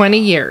over 20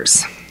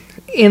 years.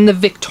 In the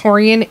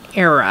Victorian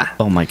era.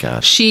 Oh my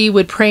gosh. She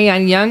would prey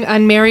on young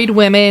unmarried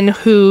women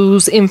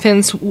whose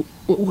infants,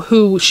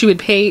 who she would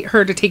pay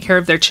her to take care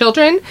of their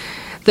children.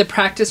 The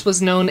practice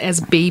was known as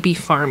baby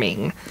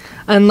farming.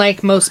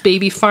 Unlike most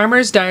baby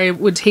farmers, Dyer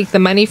would take the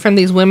money from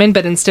these women,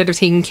 but instead of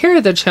taking care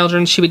of their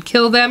children, she would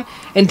kill them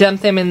and dump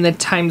them in the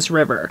Thames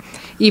River.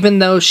 Even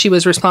though she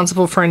was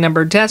responsible for a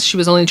number of deaths, she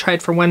was only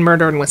tried for 1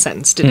 murder and was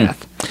sentenced to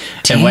death.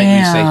 And what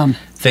you say,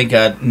 thank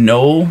God,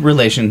 no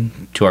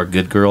relation to our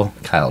good girl,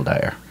 Kyle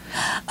Dyer.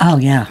 Oh,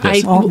 yeah.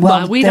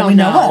 We then don't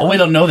know. Oh, we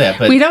don't know that,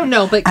 but We don't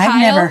know, but Kyle,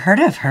 I've never heard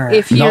of her.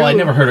 If no, you, I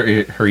never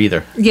heard her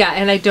either. Yeah,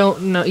 and I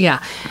don't know.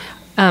 Yeah,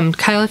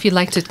 Kyle, if you'd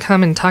like to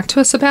come and talk to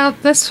us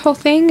about this whole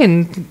thing,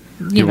 and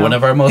You're one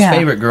of our most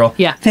favorite, girl.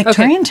 Yeah,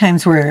 Victorian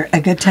times were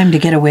a good time to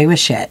get away with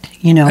shit.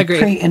 Agreed.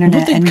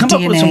 Pre-internet They and come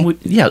DNA. up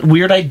with some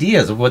weird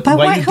ideas of but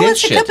why you who did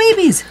wants to shit. kill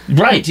babies?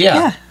 Right?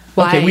 Yeah.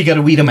 Why? Okay, we got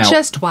to weed them out.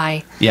 Just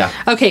why? Yeah.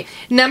 Okay,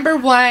 number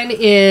 1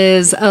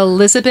 is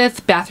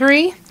Elizabeth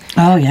Bathory.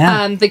 Oh,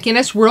 yeah. The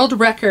Guinness World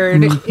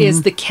Record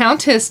is the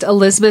Countess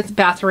Elizabeth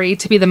Bathory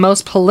to be the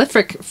most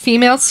prolific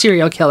female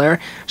serial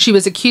killer. She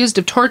was accused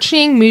of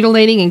torturing,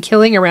 mutilating, and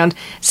killing around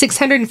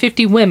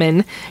 650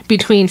 women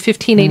between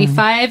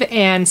 1585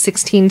 and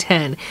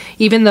 1610.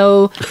 Even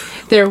though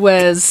there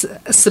was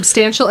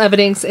substantial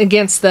evidence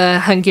against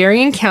the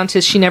Hungarian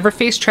Countess, she never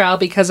faced trial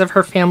because of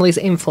her family's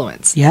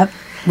influence. Yep.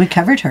 We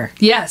covered her.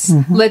 Yes.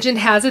 Legend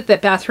has it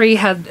that Bathory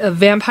had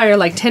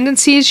vampire-like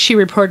tendencies. She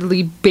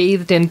reportedly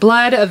bathed in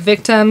blood of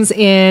victims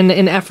in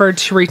an effort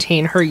to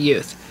retain her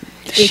youth.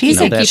 She's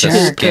No, a that's a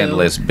jerk.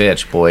 scandalous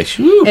bitch, boy.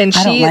 Whew. And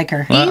I don't like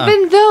her.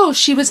 Even though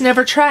she was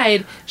never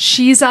tried,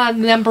 she's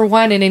on number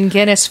 1 and in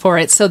Guinness for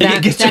it. So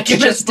that's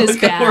just as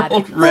bad.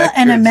 Well,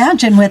 and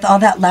imagine with all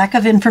that lack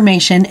of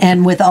information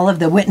and with all of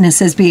the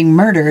witnesses being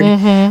murdered,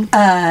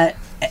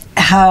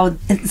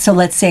 so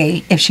let's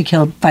say if she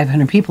killed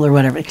 500 people or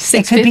whatever, it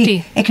could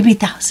be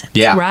 1,000.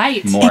 Yeah.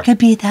 Right. More. It could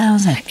be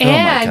 1,000.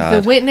 And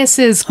the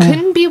witnesses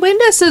couldn't be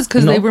witnesses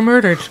because they were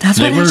murdered. That's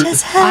They what were- I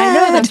just said. I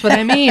know, that's what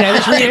I mean. I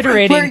was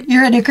reiterating.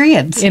 You're in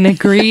agreement. In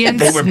agreement.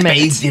 They were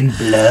bathed in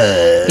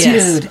blood.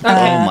 Dude,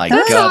 Oh my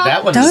God,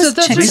 that one. those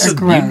those chicks Lisa, are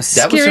gross. That was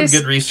some Scariest-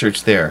 good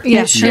research there.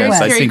 Yeah, It sure very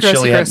was. I scary, think grossy,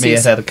 Shelley may have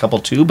grossies. had a couple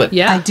too, but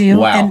Yeah. I do,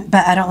 Wow.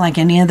 but I don't like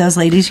any of those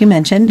ladies you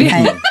mentioned.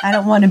 I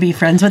don't want to be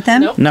friends with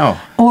them no.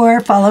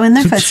 or follow in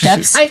their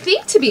footsteps. I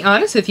think, to be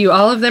honest with you,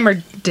 all of them are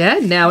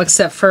dead now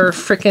except for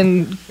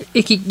frickin'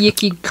 Icky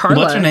Yicky Carla.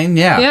 What's her name?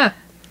 Yeah. Yeah.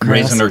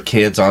 Raising her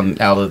kids out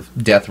of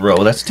death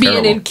row. That's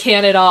terrible. Being in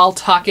Canada, all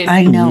talking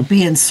I know,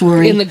 being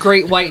sorry. in the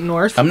Great White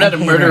North. I'm not a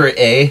murderer,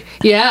 eh?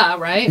 Yeah,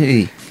 right?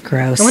 Hey,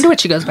 Gross. I wonder what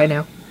she goes by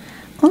now.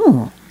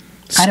 Oh,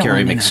 I don't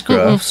scary wanna know.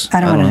 McScruffs.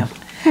 I don't want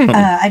to know.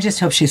 I just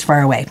hope she's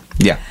far away.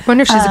 Yeah.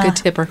 Wonder if she's a good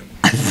tipper.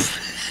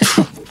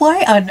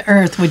 Why on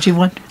earth would you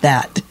want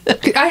that?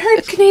 I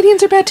heard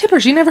Canadians are bad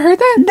tippers. You never heard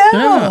that?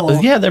 No.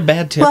 Yeah, they're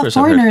bad tippers. Well, I've heard.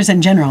 foreigners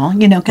in general,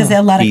 because there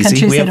are a lot of Easy.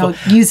 countries We that have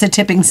don't use a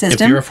tipping If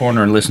system. you're a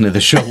foreigner and listen to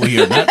the show,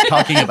 we are not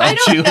talking about I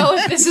don't you. know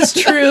if this is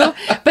true,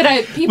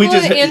 but people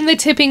just- in the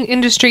tipping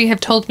industry have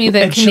told me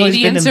that And Shelley's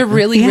been Canadians in- are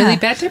really, Yeah. really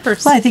bad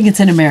tippers. Well, I think it's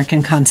an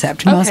American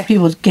concept. Most Okay.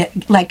 people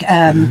get, like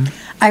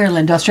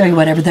Ireland, Australia,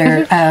 whatever,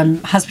 their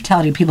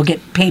hospitality people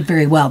get paid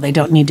very well. They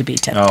don't need to be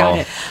tipped. Oh. Got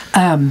it.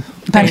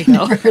 But I've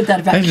never heard that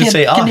about I was going to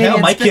say, oh, hell,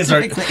 Canadians my kids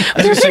are. specifically. I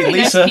was going to say, Very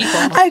nice Lisa.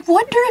 people. I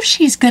wonder if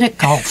she's good at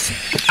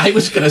golf. I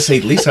was going to say,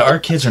 Lisa, our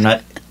kids are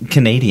not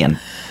Canadian.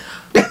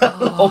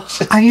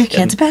 Are your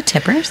kids bad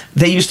tippers?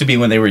 They used to be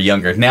when they were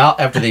younger. Now,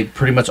 after they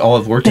pretty much all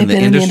have worked in They've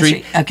the been in the industry,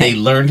 industry. Okay. they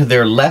learned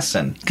their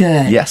lesson.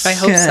 Good. Yes. I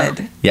hope so.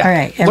 Good. Yeah. All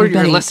right, Learn your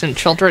everybody, lesson,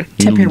 children.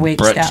 tip your weight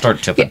Brett, down.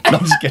 start tipping. No,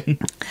 I'm just kidding.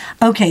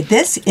 Okay,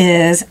 this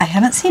is, I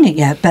haven't seen it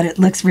yet, but it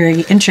looks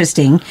very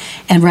interesting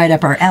and right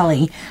up our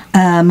alley.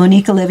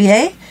 Monique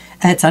Olivier.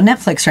 It's on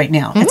Netflix right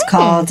now. It's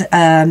called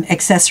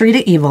Accessory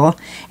to Evil,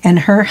 and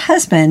her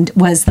husband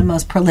was the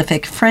most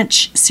prolific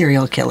French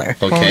serial killer.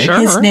 Okay. Sure.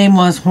 His name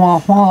was Hua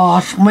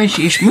Hua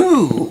Shmishy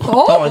Shmoo.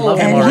 Oh, I love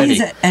him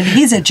already. And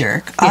he's a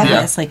jerk,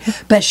 obviously.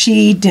 But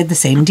she did the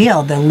same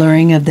deal, the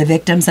luring of the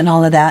victims and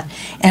all of that.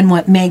 And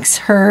what makes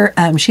her,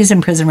 she's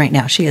in prison right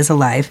now. She is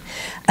alive.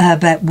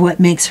 But what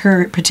makes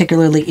her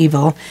particularly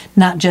evil,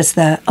 not just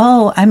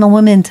I'm a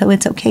woman, so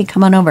it's okay,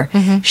 come on over.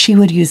 She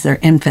would use their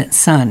infant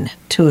son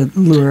to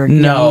lure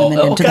No. women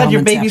Oh, into God, the your home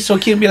and baby's stuff.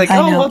 so cute. Be like, I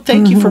oh, know. well,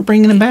 thank you for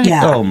bringing him back.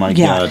 Yeah. Oh, my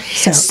yeah. God.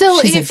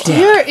 So she's a if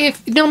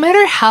dick. no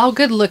matter how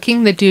good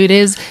looking the dude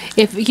is,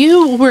 if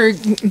you were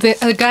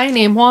a guy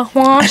named Wah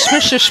Wah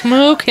Shmish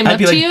Shmoo came I'd up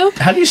be to like, you,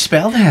 how do you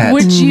spell that?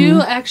 would you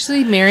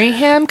actually marry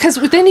him? Because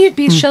then you'd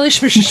be Shelley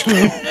Shmish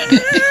Shmoo.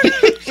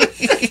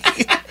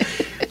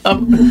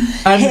 I'm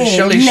Hey,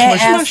 Shelley le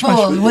Smush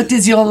asshole, what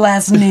is your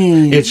last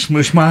name? It's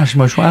Smush Smush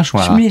Smush Smush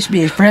Smush.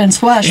 Shmishby,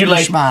 Francois You're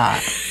like-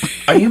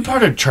 Shmishma. Are you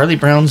part of Charlie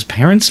Brown's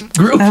parents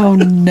group? Oh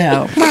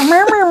no!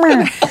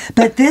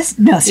 But this,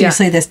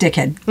 seriously, this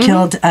dickhead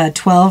killed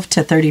 12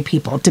 to 30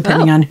 people,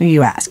 depending on who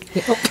you ask.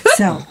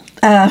 So,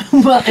 and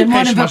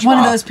one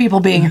of those people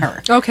being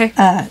her. Okay.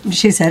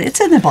 She said it's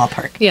in the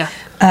ballpark.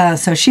 Yeah.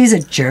 So she's a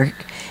jerk,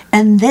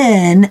 and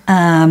then.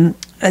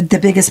 The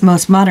biggest,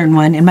 most modern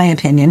one, in my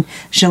opinion,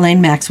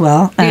 Ghislaine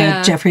Maxwell,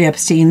 Yeah. Jeffrey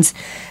Epstein's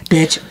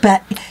bitch.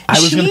 But I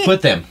was going to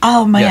put them.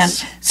 Oh man!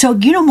 Yes. So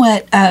you know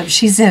what?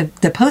 She's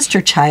the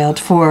poster child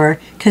for,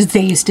 because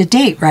they used to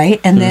date,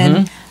 right? And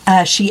then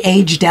she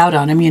aged out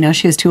on him.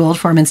 She was too old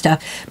for him and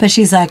stuff. But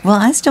she's like, well,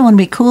 I still want to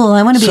be cool.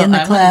 I want to be So in the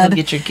I wanna club. go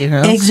get your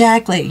girls.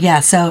 Exactly. Yeah.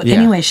 So Yeah.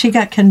 anyway, she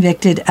got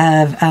convicted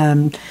of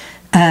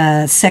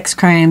sex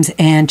crimes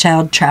and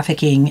child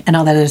trafficking and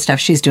all that other stuff.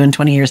 She's doing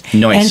 20 years.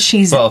 Nice. And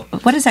she's, Well-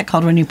 what is that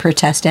called when you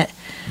protest it?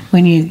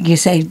 When you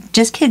say,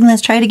 just kidding,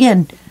 let's try it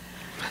again.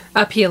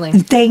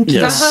 Appealing. Thank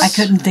you. Yes. I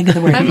couldn't think of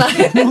the word.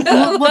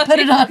 we'll put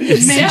it on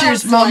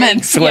Major's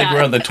moment. So like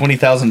we're on the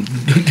 20,000.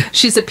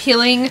 She's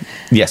appealing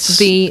Yes.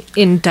 the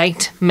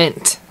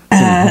indictment.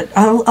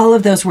 All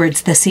of those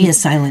words, the C is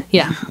silent.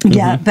 Yeah.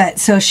 Yeah, but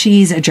so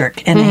she's a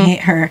jerk, and I hate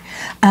her.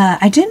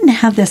 I didn't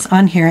have this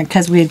on here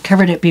because we had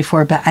covered it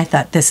before, but I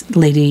thought this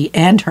lady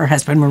and her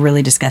husband were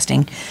really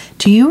disgusting.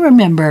 Do you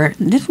remember,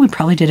 this we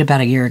probably did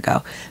about a year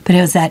ago, but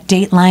it was that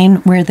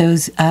Dateline where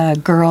those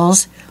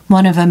girls,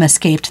 one of them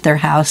escaped their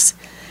house,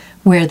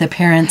 where the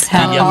parents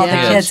had all the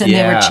kids and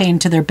they were chained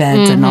to their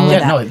beds and all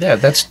of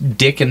that. That's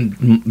Dick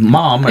and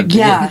Mom. Or,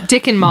 Yeah.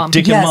 Dick and Mom.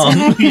 Dick Yes. and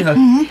Mom.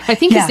 Yeah. I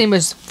think his name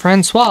was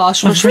Francois.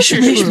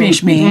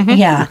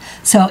 Yeah.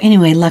 So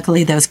anyway,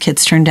 luckily those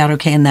kids turned out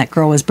okay, and that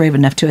girl was brave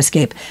enough to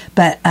escape.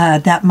 But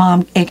that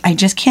mom, I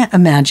just can't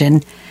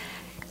imagine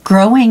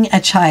growing a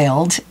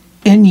child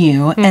in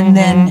you and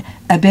then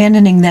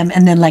abandoning them,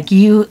 and then like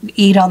you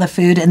eat all the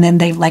food, and then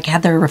they like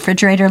had their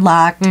refrigerator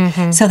locked,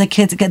 so the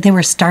kids they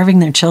were starving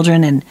their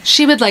children, and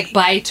She would like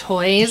buy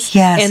toys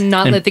Yes. and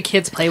not let the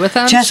kids play with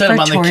them. Just Set them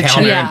for on the torture.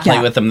 counter Yeah. and play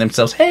with them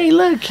themselves. Hey,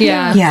 look.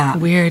 yeah. Yeah.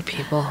 Weird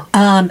people.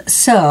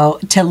 so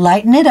to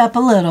lighten it up a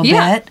little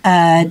Yeah. bit,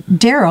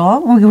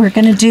 Darryl, we were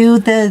going to do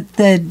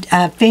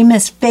the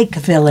famous fake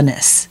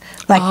villainess,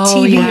 like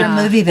TV or yeah.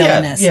 movie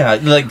villainess. Yeah,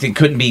 like it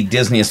couldn't be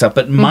Disney and stuff,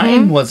 but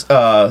mine was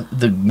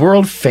the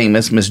world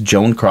famous Miss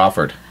Joan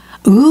Crawford.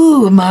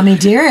 Ooh, Mommy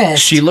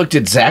Dearest. She looked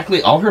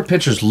exactly. All her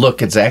pictures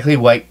look exactly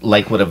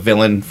like what a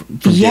villain from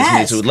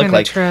Yes, Disney would look kinda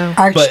like. true.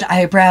 Arched But-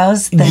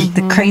 eyebrows,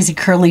 the crazy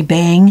curly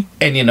bang.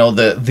 And you know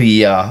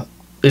the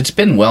it's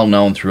been well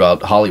known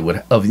throughout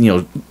Hollywood of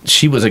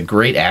she was a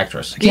great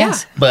actress.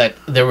 Yes. But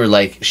they were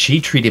like she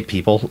treated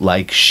people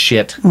like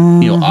shit.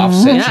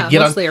 Offset. Yeah, She'd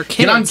mostly her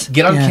kids.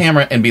 get on Yeah.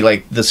 camera and be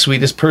like the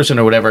sweetest person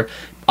or whatever.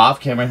 Off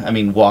camera, I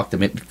mean, walk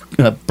them in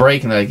a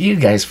break and they're like, "You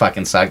guys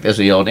fucking suck," this,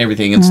 and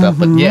everything and stuff.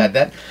 But yeah,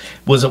 that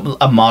was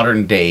a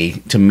modern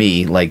day to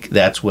me. Like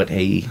that's what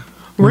a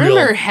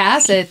Rumor real-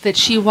 has it that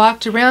she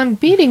walked around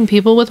beating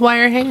people with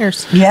wire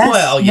hangers. Yes.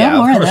 Well, no yeah,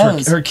 more of of course,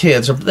 those. her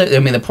kids. I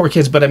mean, the poor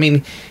kids. But I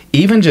mean,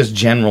 even just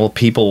general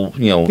people.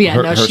 Yeah,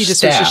 her, no, her she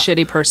just was a staff,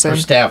 shitty person. Her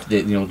staff,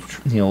 did,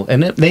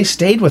 and they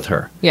stayed with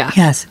her. Yeah.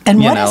 Yes.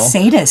 And You what know. a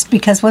sadist,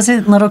 because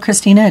wasn't little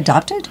Christina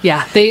adopted?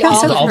 Yeah. They Yeah,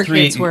 all so of her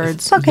three- kids'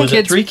 words. Okay. Was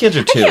it 3 kids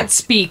or 2? I can't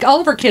speak. All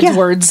of her kids' Yeah.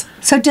 words.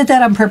 So did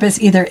that on purpose,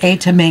 either A,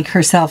 to make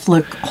herself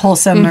look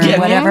wholesome or Yeah,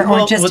 whatever,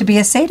 well, or just to be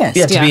a sadist?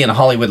 Yeah, to be Yeah. in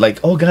Hollywood, like,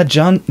 oh God,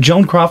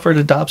 Joan Crawford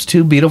adopts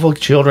 2 beautiful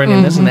children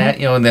and this and that,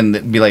 and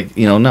then be like,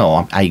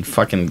 no, I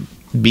fucking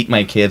beat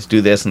my kids,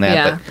 do this and that.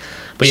 Yeah.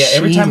 But yeah,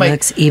 every She time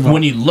looks evil.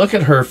 when you look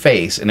at her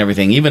face and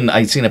everything, even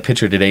I seen a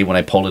picture today when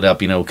I pulled it up,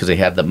 because they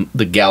had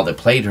the gal that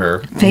played her,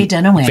 Faye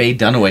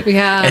Dunaway.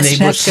 Yeah, and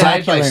they were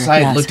side by spectacular, side,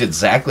 yes. looked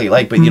exactly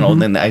like. But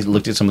then I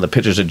looked at some of the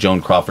pictures of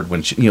Joan Crawford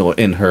when she,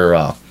 in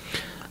her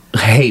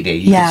heyday,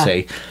 you Yeah. could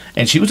say,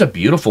 and she was a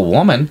beautiful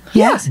woman.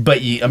 Yes. But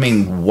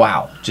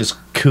wow, just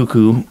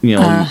cuckoo,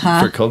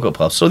 for Cocoa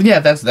Puffs. So yeah,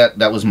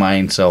 that was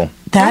mine. So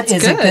That That's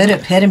is a good. good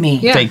epitome.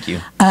 Yeah. thank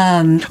you.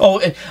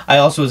 I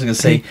also was going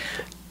to say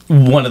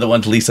one of the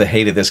ones Lisa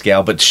hated this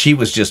gal, but she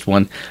was just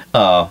one.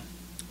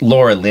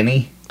 Laura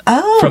Linney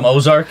from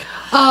Ozark.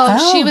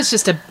 Oh, she was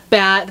just a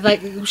bad,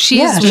 she's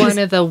Yeah, she's- one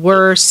of the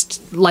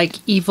worst,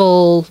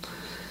 evil.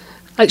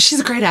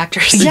 She's a great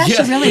actress. Yeah,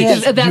 she really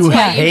is. That's You why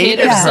I hate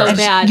her hated so her.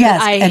 bad.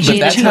 Yes, I and she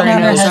hated that's cheated her how on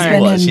in her Ozark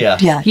husband. was,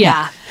 and,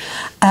 yeah.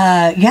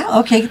 Yeah.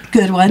 Okay,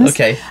 good ones.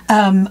 Okay.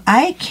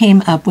 I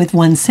came up with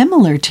one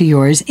similar to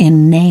yours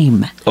in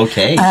name.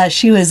 Okay.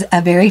 She was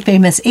a very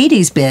famous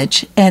 80s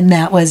bitch, and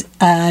that was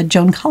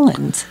Joan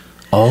Collins.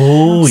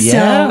 oh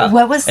yeah.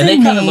 what was and the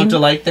they kind of name? looked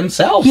alike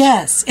themselves.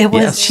 Yes, it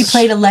was. Yes. She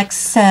played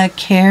Alexa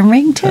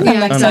Carrington. Yeah,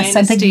 Alexa Dynasty.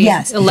 something.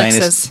 Yes.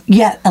 Alexis.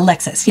 Yeah,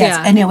 Alexis. Yes,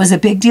 Yeah. and it was a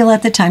big deal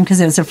at the time because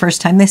it was the first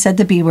time they said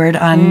the B word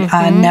on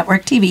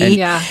network TV. And-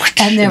 Yeah.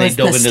 And there And they was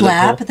dove the into the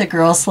slap, pool. the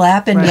girl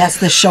slap, and Right. yes,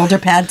 the shoulder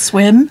pad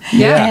swim.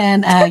 Yeah.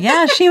 And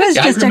she was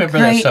I just a remember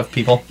that great. stuff,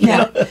 people.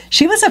 Yeah,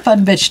 she was a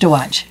fun bitch to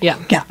watch. Yeah.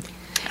 Yeah.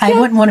 I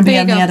wouldn't want to be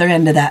there on you the go. other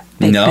end of that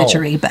big No.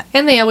 bitchery, but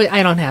And they always,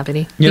 I don't have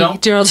any. You know?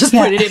 Daryl just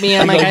Yeah. pointed at me.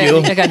 I'm like, I know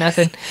you. I got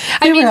nothing.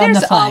 We I mean, were on the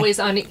there's fly. always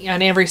on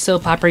every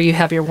soap opera you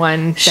have your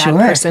one bad Sure.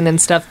 person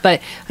and stuff,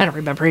 but I don't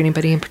remember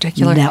anybody in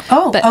particular. no.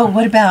 But-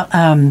 What about?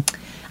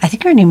 I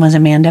think her name was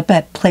Amanda,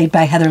 but played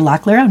by Heather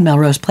Locklear on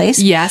Melrose Place.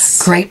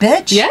 Yes. Great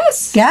bitch.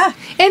 Yes. Yeah.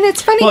 And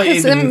it's funny Well,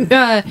 because it-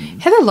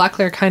 Heather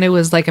Locklear kind of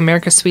was like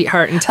America's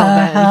sweetheart until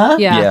then.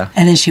 Yeah. Yeah.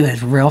 And then she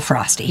was real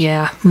frosty.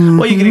 Yeah.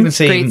 Well, you can even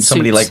say Great even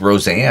somebody suits. like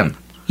Roseanne.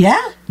 Yeah.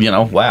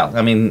 Wow.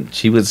 I mean,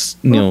 she was,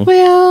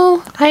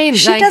 Well,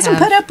 She doesn't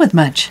put up with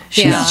much.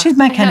 She's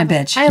my kind of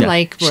bitch. I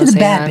like She's Roseanne. a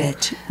bad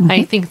bitch.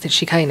 I think that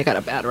she kind of got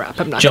a bad rap.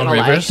 I'm not Joan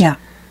gonna Rivers? lie. Yeah.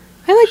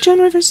 I like Joan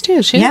Rivers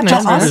too. She's Yeah, a but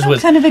nice also Rivers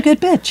was- kind of a good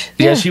bitch.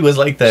 Yeah, she was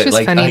like the She was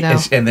like, funny, though.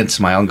 and then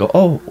smile and go,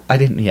 "Oh, I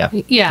didn't." Yeah,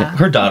 Yeah.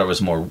 Her daughter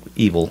was more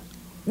evil.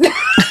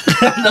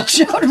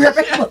 Joan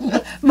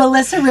Rivers.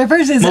 Melissa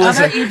Rivers is on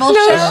our evil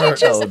No, show.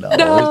 she just-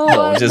 no,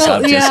 I'm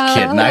just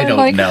kidding. I don't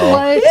like, know.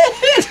 what?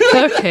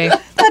 Okay.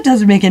 That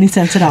doesn't make any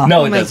sense at all.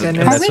 No, it my doesn't.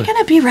 goodness. And Are that's we going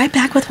to be right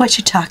back with what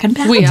you're talking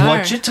about? We are.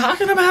 what you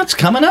talking about's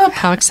coming up.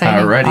 How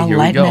exciting. Alrighty, I'll here we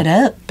lighten go. it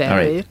up. Bad All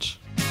right. bitch.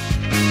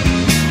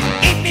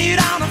 Eat meat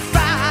on a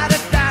Friday,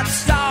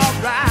 that's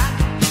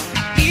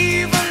alright.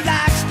 Even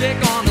like steak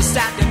on a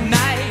Saturday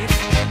night.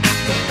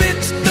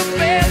 The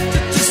bed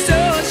to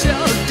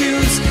social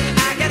dues.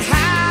 I get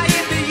high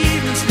in the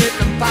evening,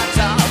 sniffing pots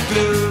of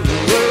glue.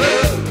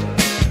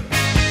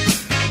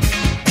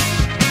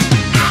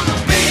 I'm a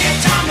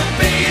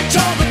bitch,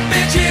 oh the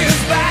bitch is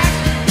back.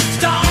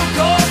 Stone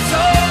cold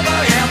sober,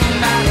 as a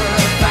matter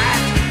of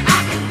fact. I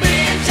can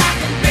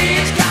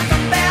bitch, got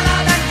them better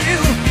than you.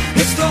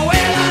 It's the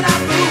way that I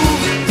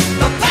move,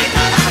 the thing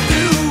that I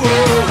do.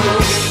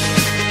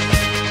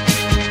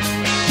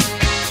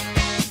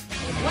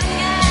 One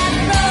guy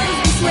blows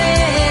the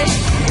switch,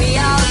 we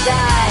all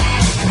die.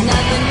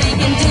 Nothing we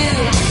can do.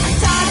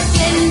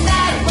 Talking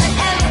about what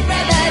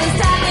everybody's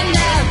talking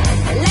about.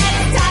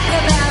 Let's talk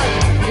about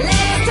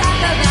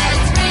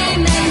it.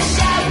 Scream and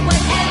shout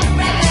what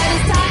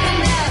everybody's talking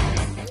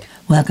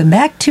about. Welcome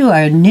back to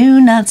our new,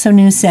 not so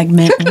new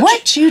segment,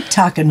 What You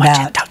Talking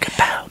About?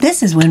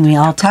 This is when we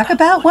all talk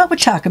about what we're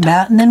talking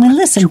about, and then we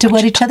listen to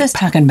what each other's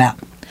talking about.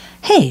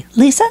 Hey,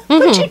 Lisa,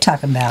 what you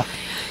talking about?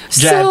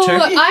 Jive So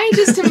turkey. I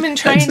just have been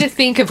trying to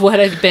think of what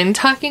I've been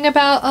talking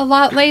about a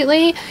lot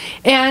lately,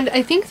 and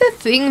I think the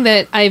thing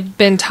that I've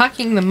been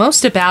talking the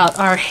most about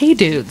are hey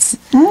dudes.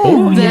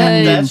 Oh, The-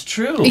 yeah, that's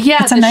true.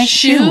 Yeah, It's a the nice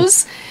shoe.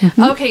 shoes.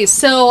 Okay,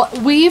 so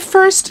we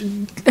first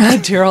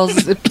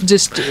Daryl's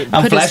just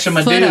I'm put his flashing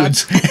my foot up.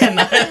 dudes. And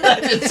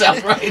that didn't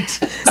sound right.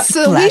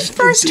 So we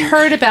first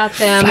heard about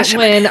them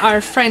when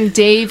our friend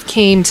Dave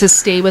came to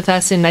stay with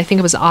us in, I think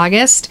it was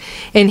August,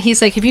 and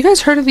he's like, "Have you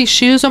guys heard of these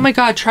shoes? Oh my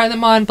God, try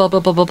them on!" Blah blah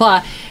blah blah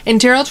blah. And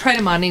Daryl tried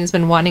them on, and he's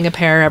been wanting a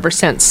pair ever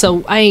since.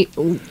 So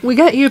we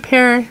got you a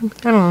pair.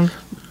 I don't know,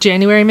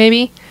 January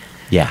maybe.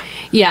 Yeah.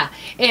 Yeah,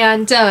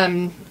 and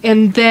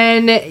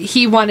then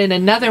he wanted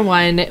another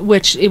one,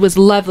 which it was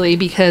lovely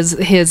because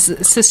his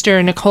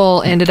sister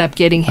Nicole ended up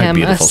getting My him a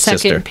beautiful second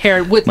sister.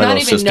 pair with My not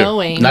little even sister.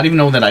 knowing. Not even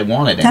knowing that I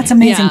wanted any. That's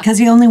amazing Yeah. because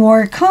he only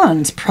wore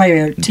cons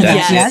prior to Yes. that.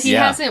 Yes, Yes, he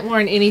Yeah. hasn't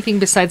worn anything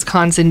besides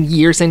cons in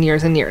years and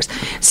years and years.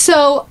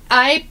 So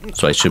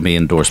So I should be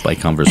endorsed by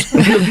Converse.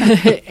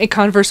 a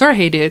Converse or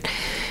Hey Dude.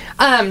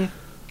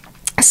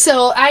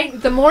 So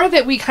the more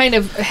that we kind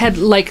of had,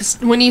 like,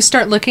 when you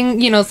start looking,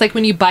 it's like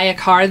when you buy a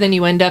car, then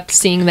you end up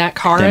seeing that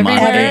car Them on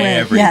everywhere.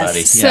 everybody.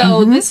 Yes. Yeah.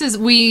 So this is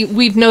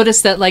we've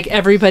noticed that like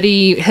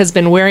everybody has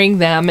been wearing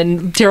them,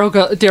 and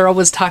Daryl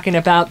was talking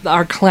about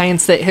our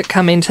clients that had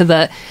come into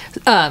the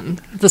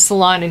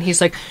salon, and he's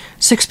like,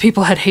 6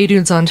 people had Hey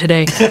Dudes on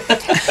today.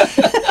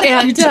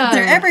 And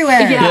They're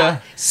everywhere. Yeah.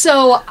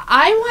 So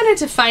I wanted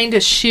to find a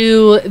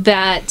shoe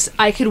that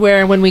I could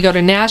wear when we go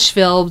to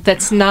Nashville.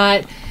 That's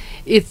not.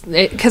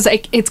 Because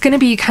it's going to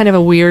be kind of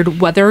a weird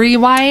weathery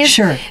wise.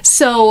 Sure.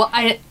 So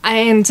I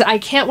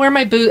can't wear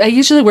my boot. I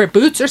usually wear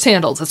boots or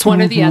sandals. It's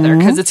one or the other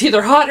because it's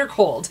either hot or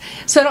cold.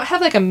 So I don't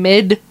have like a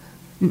mid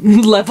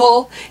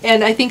level.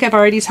 And I think I've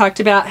already talked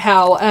about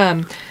how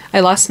I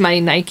lost my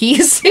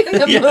Nikes in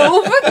the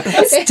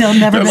move. Still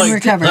never They're been like,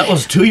 recovered. that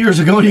was 2 years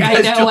ago and you I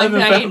guys know. still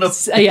haven't found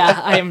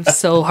them. I am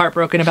so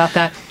heartbroken about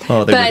that.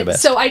 Oh, they were the but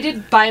best. so I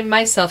did buy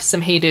myself some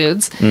Hey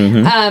Dudes,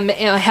 Mm-hmm. and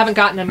I haven't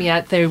gotten them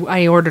yet.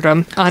 I ordered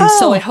them,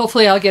 so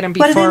hopefully I'll get them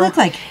before. What do they look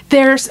like?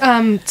 They're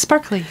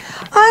sparkly.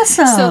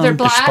 Awesome. So they're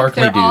black.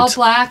 sparkly They're all dudes.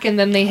 black, and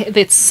then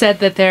they said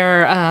that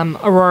they're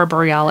Aurora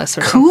Borealis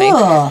or something.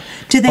 cool.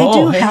 Do they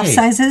Oh, do half hey.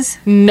 sizes?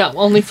 No,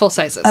 only full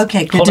sizes.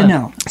 Okay, good Hold to on.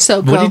 know.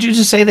 So What did you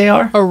just say they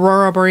are?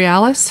 Aurora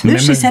Borealis. Ooh,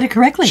 she said it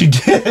correctly. She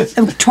did.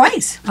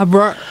 Twice.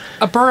 Aurora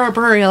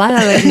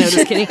Borealis. No,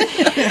 just kidding.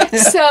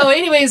 So,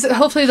 anyways,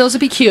 hopefully those will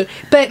be cute.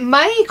 But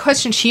my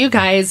question to you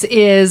guys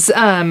is,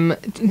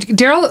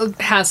 Daryl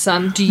has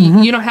some. Do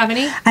you? You don't have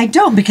any? I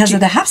don't because of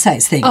the half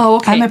size thing. Oh,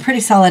 okay. I'm a pretty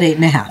solid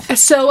 8.5.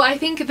 So I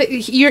think that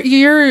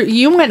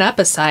you went up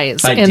a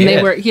size, I and they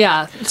did. were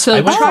So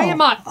I went- try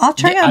them on. I'll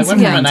try I on some.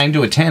 went from a 9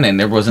 to a 10 and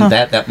there wasn't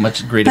that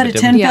much great But of a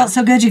a 10 difference. Yeah. felt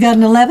so good you got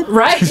an 11?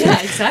 Right? Yeah,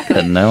 exactly.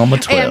 And now I'm a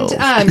 12.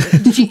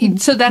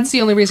 And so that's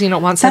the only reason you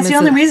don't want some. That's the is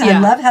only that- reason. yeah.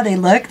 I love how they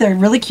look. They're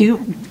really cute.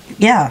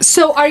 Yeah.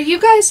 So are you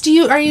guys?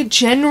 Are you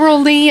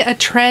generally a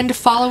trend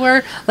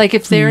follower? Like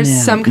if there's No.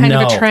 some kind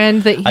of a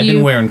trend that you I've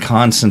been wearing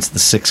cons since the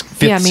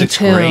fifth, Yeah, me sixth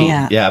too. grade.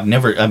 Yeah. I've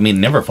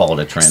never followed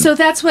a trend. So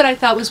that's what I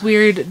thought was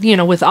weird,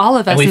 with all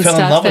of us And we fell in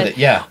stuff. love with it,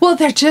 yeah. Well,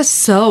 they're just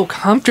so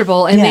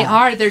comfortable, and they Yeah.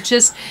 are.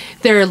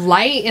 They're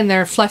light and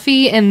they're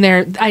fluffy, and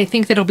I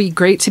think that'll be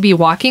great to be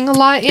walking a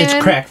lot in. it's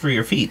cracked for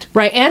your feet.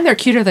 Right, and they're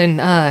cuter than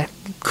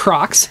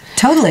Crocs.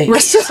 Totally. No,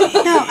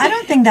 I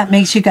don't think that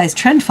makes you guys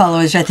trend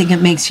followers. I think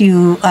it makes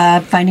you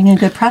finding a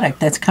good product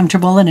that's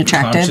comfortable and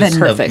attractive. Conscious And of-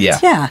 Perfect. yeah.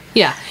 Yeah.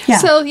 Yeah. Yeah.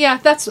 So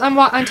that's I'm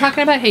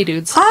talking about Hey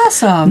Dudes.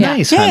 Awesome.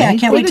 Nice, Yeah, honey. I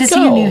can't Way wait to to see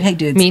your go. new Hey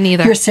Dudes. Me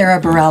neither. Your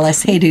Sarah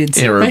Bareilles Hey Dudes.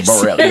 Sarah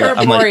Sarah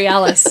I'm like,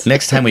 Borealis.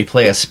 next time we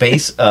play a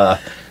space,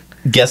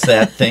 guess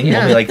that thing.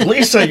 I'll be like,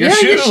 Lysa, your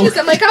shoe. Your shoes.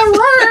 I'm like, The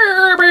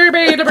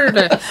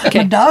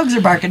dogs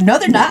are barking. No,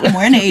 they're not. I'm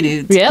wearing Hey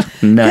Dudes. Yep.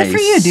 Nice. Good for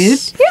you, dude.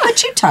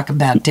 What you talking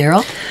about,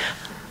 Daryl?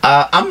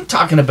 I'm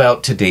talking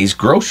about today's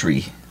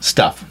grocery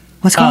stuff.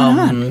 What's going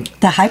on?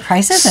 The high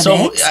prices of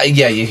eggs?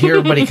 Yeah, you hear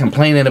everybody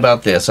complaining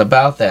about this,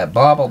 about that,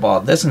 blah blah blah,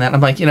 this and that.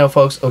 I'm like,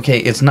 folks, okay,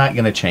 it's not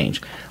going to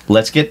change.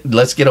 Let's get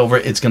over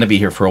it. It's going to be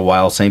here for a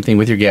while. Same thing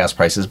with your gas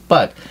prices.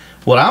 But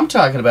what I'm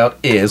talking about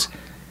is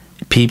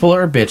people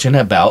are bitching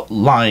about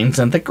lines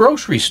at the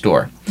grocery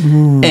store.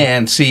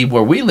 And see,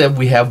 where we live,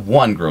 we have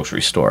one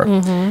grocery store.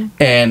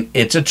 And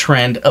it's a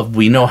trend of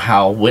we know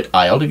what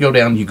aisle to go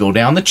down. You go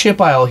down the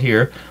chip aisle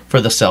here for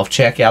the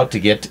self-checkout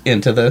to get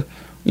into the,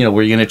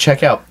 where you're going to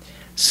check out.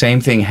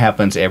 Same thing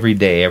happens every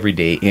day,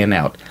 in,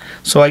 out.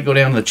 So I go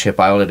down to the chip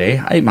aisle today.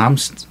 I'm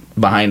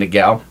behind a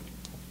gal.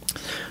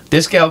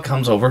 This gal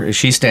comes over.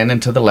 She's standing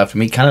to the left of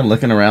me, kind of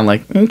looking around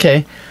like,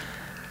 okay.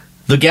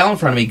 The gal in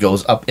front of me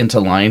goes up into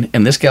line,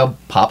 and this gal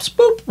pops,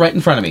 boop, right in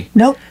front of me.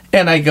 Nope.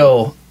 And I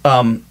go,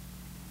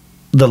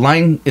 the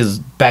line is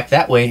back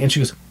that way. And she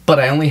goes, but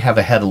I only have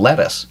a head of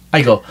lettuce.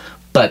 I go,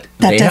 but...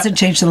 That doesn't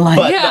change the line.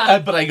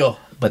 But I go,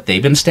 but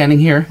they've been standing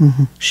here.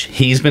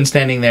 He's been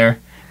standing there.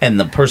 And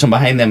the person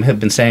behind them have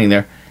been standing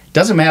there.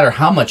 Doesn't matter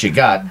how much you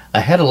got. A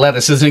head of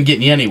lettuce isn't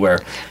getting you anywhere.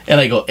 And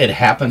I go, it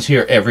happens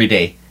here every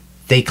day.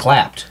 They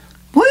clapped.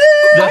 Woo!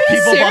 The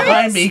people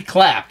behind me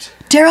clapped.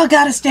 Daryl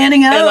got a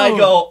standing O. And I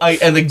go,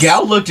 and the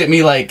gal looked at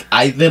me like,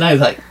 I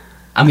was like,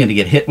 I'm going to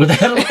get hit with a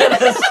head of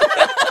lettuce.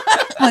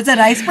 Was it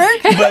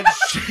iceberg?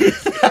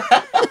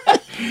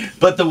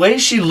 But the way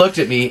she looked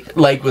at me,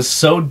 was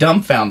so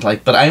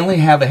dumbfounded, but I only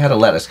have a head of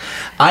lettuce.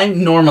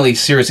 I'm normally,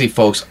 seriously,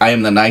 folks, I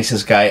am the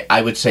nicest guy.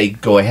 I would say,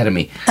 go ahead of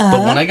me.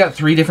 But when I got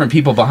 3 different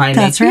people behind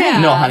me, That's right.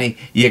 no, honey,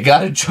 you got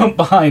to jump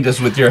behind us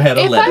with your head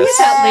of If lettuce. I was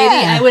that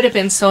lady, I would have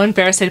been so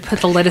embarrassed. I'd put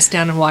the lettuce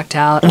down and walked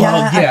out.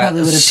 Yeah, I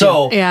probably would have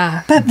so, too.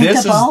 Yeah. But with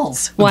this the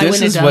balls. Well, I this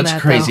wouldn't is have done what's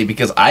that, crazy though.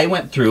 because I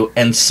went through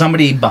and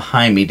somebody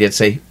behind me did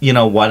say,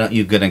 why don't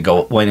you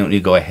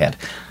go ahead?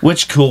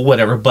 Which cool,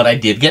 whatever. But I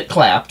did get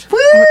clapped. Woo!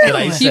 And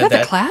I You said got the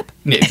that. clap?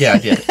 Yeah, I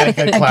did. I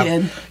got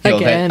clapped.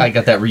 Again. I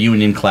got that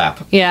reunion clap.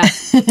 Yeah.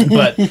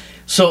 But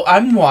so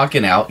I'm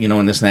walking out,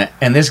 and this and that,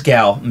 and this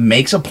gal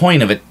makes a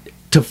point of it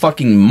to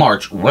fucking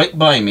march right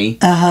by me,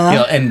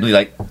 and be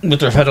like with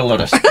her head of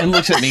lettuce, and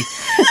looks at me,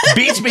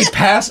 beats me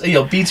past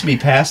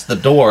the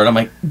door, and I'm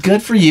like,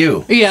 good for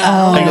you. Yeah.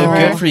 I go,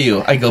 good for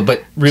you. I go,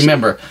 but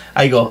remember,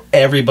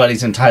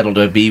 everybody's entitled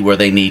to be where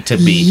they need to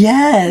be.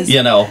 Yes.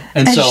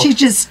 And so she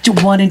just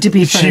wanted to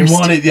be first.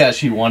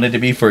 she wanted to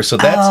be first. So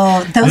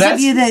that's those of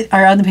you that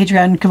are on the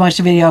Patreon can watch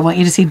the video. I want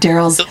you to see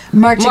Daryl's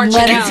marching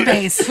lettuce out.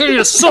 face. He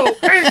is so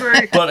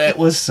angry. But it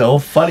was so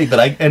funny. But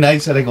I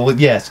said, well,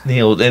 yes,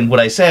 and what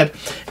I said,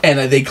 and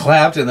they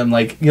clapped, and I'm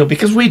like,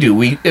 because we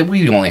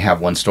only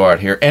have one store out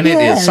here, and it is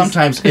Yes.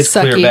 sometimes it's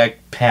clear sucky. back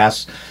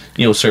past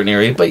certain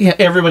area, but yeah,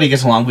 everybody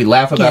gets along. We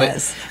laugh about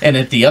Yes. it, and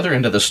at the other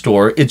end of the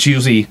store, it's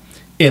usually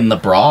in the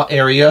bra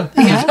area.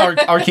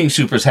 Our King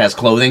Supers has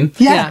clothing,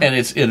 Yeah. and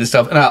it's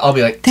stuff, and I'll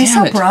be like, They damn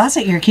sell it. bras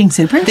at your King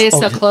Supers? They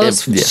sell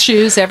clothes, yeah.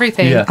 shoes,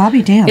 everything. Yeah. I'll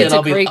be damned. It's And a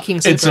I'll be- great King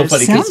It's so Soopers.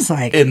 funny 'cause Sounds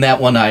like. in that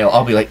one aisle,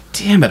 I'll be like,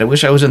 "Damn it! I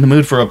wish I was in the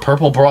mood for a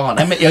purple bra." And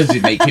I usually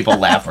make people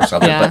laugh or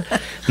something. Yeah.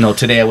 But no,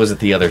 today I was in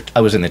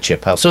the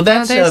chip house. So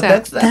that's there's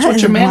that. That what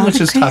is your man wild was and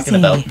just talking crazy.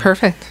 about.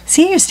 Perfect.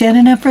 See, you're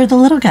standing up for the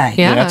little guy.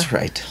 Yeah. That's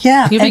right.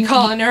 Yeah. You'll be and-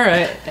 calling her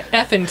a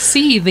F and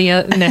C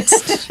the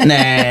next. Nah,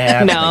 I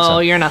don't think No, so.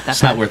 you're not that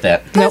It's not worth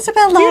that. That's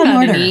about law You're and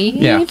not order. an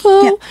Yeah.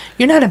 evil. Yeah.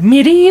 You're not a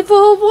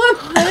medieval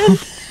woman.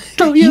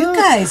 You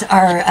guys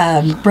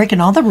are breaking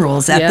all the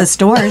rules at Yeah. the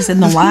stores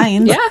and the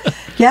lines. Yeah.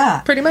 Yeah.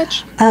 Pretty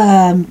much.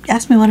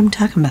 Ask me what I'm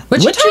talking about.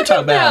 What What you you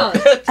talking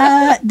talking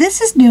about?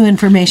 This is new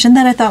information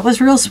that I thought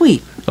was real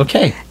sweet.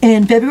 Okay.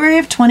 In February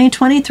of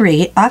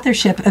 2023,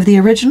 authorship of the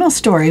original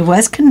story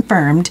was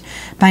confirmed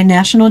by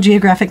National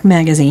Geographic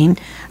magazine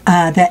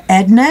that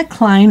Edna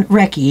Klein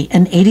Recce,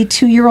 an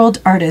 82-year-old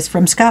artist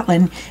from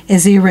Scotland,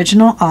 is the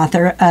original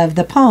author of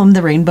the poem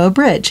The Rainbow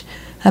Bridge,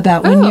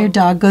 about when your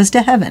dog goes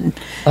to heaven.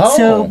 Oh.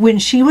 So when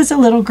she was a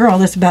little girl,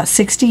 this was about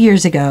 60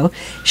 years ago,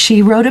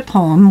 she wrote a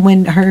poem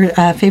when her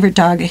favorite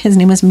dog, his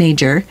name was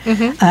Major,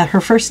 her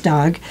first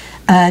dog,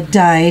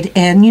 died.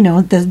 And,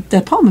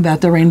 the poem about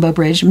the Rainbow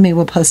Bridge, maybe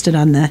we'll post it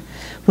on the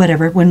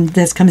whatever when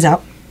this comes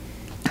out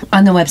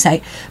on the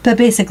website. But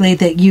basically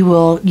that you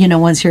will,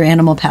 once your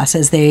animal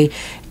passes, they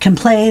can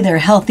play, they're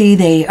healthy,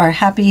 they are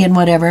happy and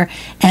whatever.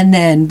 And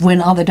then when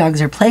all the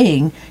dogs are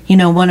playing,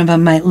 one of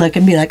them might look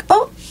and be like,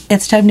 oh,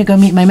 it's time to go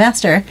meet my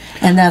master.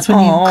 And that's when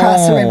you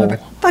cross the rainbow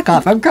bridge. fuck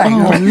off, I'm crying.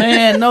 Oh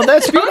man, no,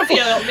 that's beautiful.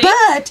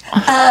 But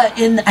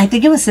in, I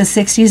think it was the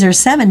 60s or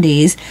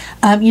 70s,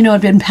 it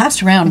had been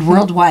passed around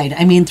worldwide.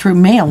 I mean, through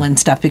mail and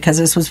stuff, because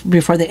this was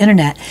before the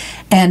internet.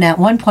 And at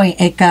one point,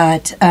 it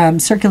got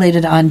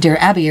circulated on Dear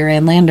Abby or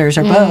Ann Landers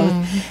or both.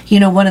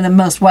 One of the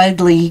most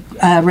widely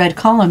read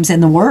columns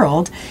in the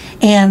world.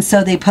 And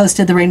so they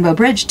posted the Rainbow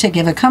Bridge to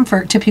give a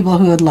comfort to people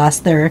who had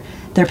lost their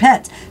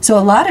pets. So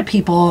a lot of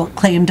people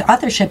claimed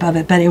authorship of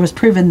it, but it was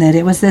proven that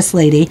it was this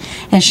lady,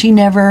 and she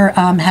never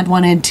had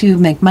wanted to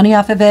make money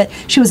off of it.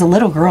 She was a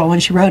little girl when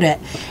she wrote it,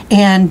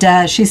 and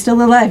she's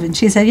still alive, and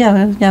she said,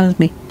 yeah, it was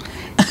me.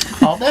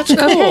 Oh, that's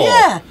cool.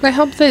 Yeah. I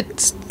hope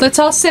that let's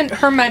all send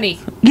her money.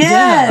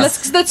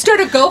 Yes. Let's start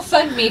a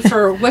GoFundMe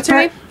for what's her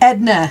name?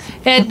 Edna.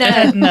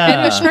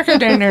 Edna Schmirker.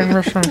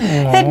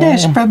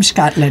 Edna's from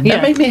Scotland.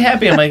 That made me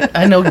happy. I'm like,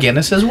 I know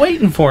Guinness is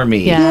waiting for me.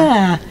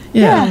 Yeah.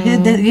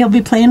 He'll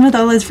be playing with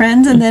all his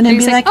friends, and then he'd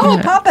He's be like, like,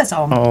 "Oh, Papa's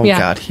home." Oh Yeah.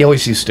 God, he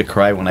always used to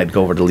cry when I'd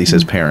go over to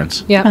Lisa's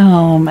parents. Yeah.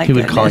 Oh, my He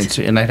would goodness.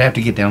 call him, and I'd have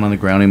to get down on the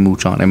ground and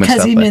mooch on him and Because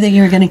stuff. he knew that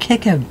you were going to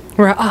kick him.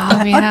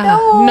 Oh, yeah.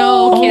 no.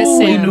 No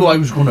kissing. he knew I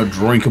was going to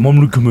drink him. I'm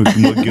going to come back to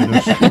my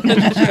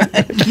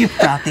Guinness. You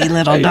frothy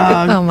little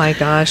dog. Oh my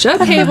gosh.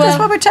 Okay, That's well,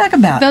 what we're talking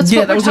about. that's Yeah,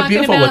 what that we're was talking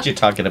beautiful about. what you're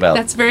talking about.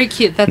 That's very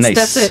cute. That's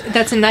Nice.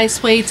 that's a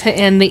nice way to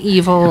end the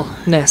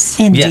evilness.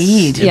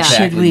 Indeed. Yes, Should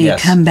exactly, we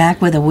yes. come back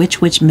with a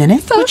Which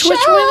Minute? Which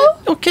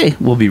Okay,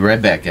 we'll be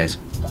right back, guys.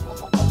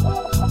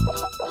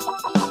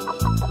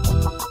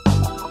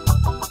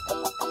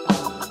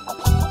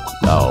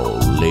 Now,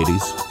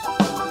 ladies,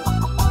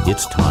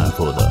 it's time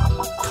for the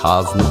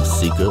Cosmic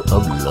Seeker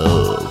of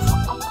Love.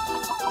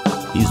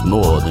 He's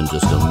more than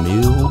just a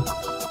meal,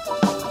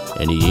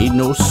 and he ain't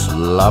no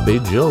sloppy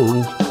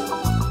Joe.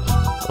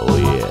 Oh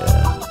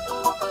yeah,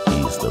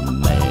 he's the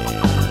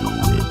man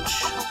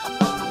witch.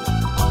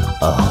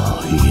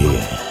 Oh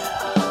yeah.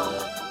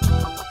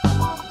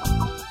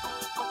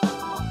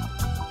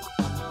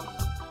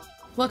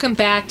 Welcome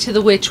back to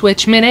the Witch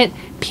Minute,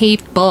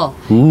 people.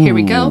 Here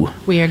we go.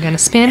 We are going to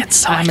spin. It's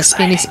so I'm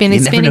exciting. a spinny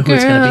You never know who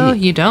it's girl. gonna be.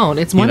 You don't.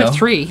 It's one know? of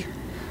three.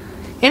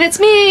 And it's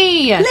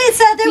me.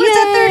 Lisa, there was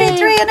Yay. a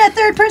 33 and a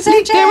third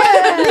percent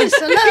chance.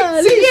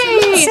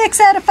 Yay. 6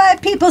 out of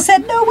 5 people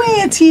said, no way,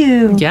 it's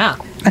you. Yeah.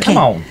 Okay. Come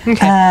on.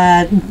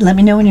 Let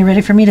me know when you're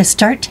ready for me to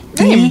start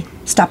the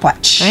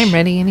stopwatch. I am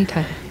ready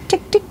anytime.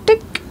 Tick, tick,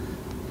 tick.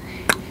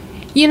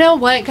 You know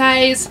what,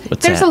 guys?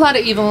 There's that? a lot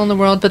of evil in the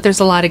world, but there's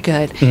a lot of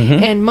good.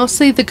 And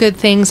mostly the good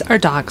things are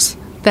dogs.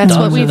 That's Dogs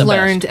what are we've the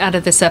learned best. out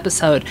of this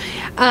episode.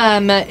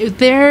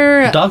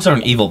 They're... Dogs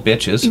aren't evil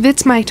bitches.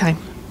 It's my time.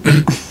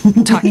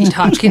 Talking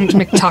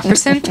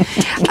McTalkerson.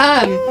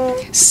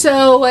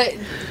 So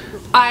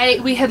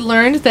we had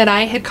learned that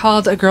I had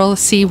called a girl a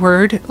C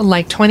word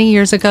like 20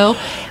 years ago.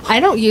 I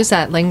don't use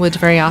that language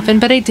very often,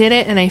 but I did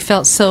it and I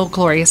felt so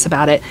glorious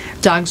about it.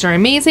 Dogs are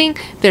amazing.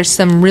 There's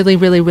some really,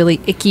 really,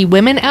 really icky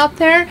women out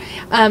there.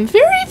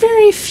 Very,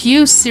 very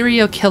few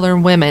serial killer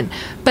women.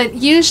 But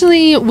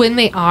usually when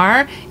they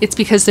are, it's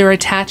because they're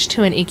attached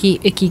to an icky,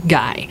 icky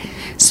guy.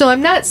 So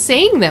I'm not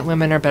saying that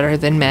women are better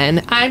than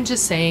men. I'm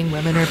just saying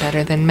women are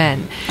better than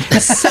men.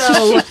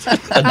 So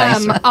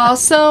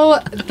also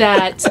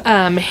that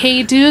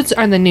hey dudes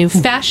are the new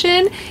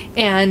fashion,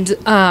 and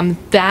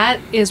that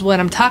is what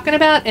I'm talking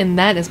about, and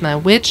that is my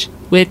which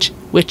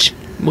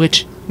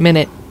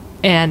minute.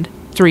 And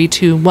 3,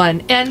 2,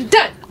 1, and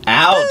done.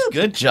 Ouch!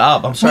 Good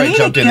job. I'm sorry I Way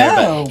jumped to in there,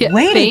 go. but Yeah,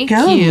 Way to thank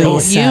go, you.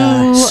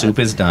 Lisa. soup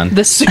is done.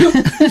 The soup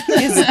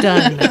is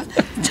done.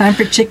 Time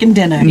for chicken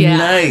dinner. Yeah.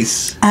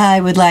 Nice. I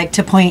would like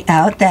to point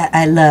out that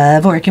I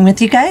love working with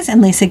you guys,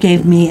 and Lisa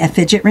gave me a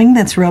fidget ring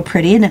that's real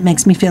pretty, and it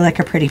makes me feel like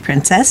a pretty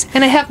princess.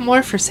 And I have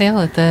more for sale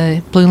at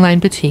the Blue Line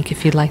Boutique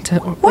if you'd like to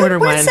order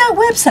Where's one. that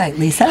website,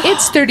 Lisa?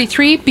 It's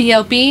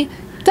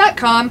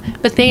 33blb.com,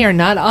 but they are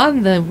not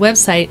on the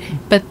website,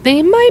 but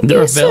they might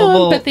They're be soon.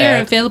 available But they are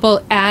at-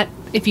 available at,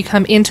 if you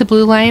come into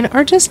Blue Line,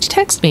 or just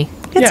text me.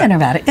 It's Yeah.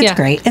 Intermatic. It's Yeah.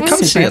 great. It's Come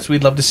see super. us.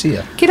 We'd love to see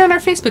you. Get on our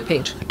Facebook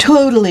page.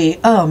 Totally.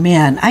 Oh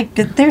man,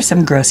 there's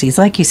some grossies.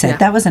 Like you said, Yeah.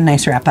 that was a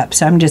nice wrap up.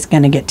 So I'm just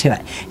gonna get to it.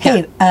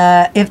 Hey,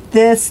 if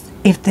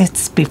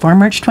it's before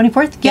March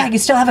 24th, yeah, you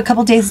still have a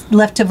couple days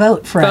left to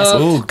vote for us.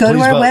 Ooh, Go to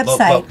please our vote,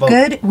 website, vote.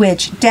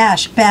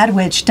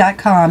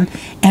 goodwitch-badwitch.com,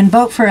 and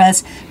vote for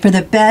us for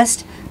the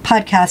best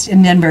podcast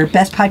in Denver,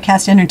 best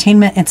podcast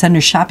entertainment. It's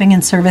under shopping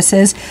and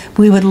services.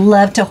 We would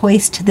love to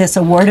hoist this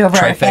award over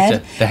our Trifecta,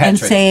 head the hat and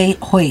trick. say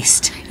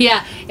hoist.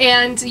 Yeah,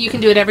 and you can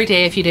do it every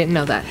day if you didn't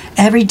know that.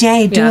 Every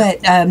day, do Yeah.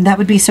 it. That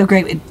would be so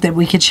great that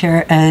we could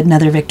share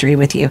another victory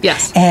with you.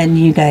 Yes. And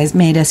you guys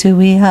made us who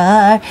we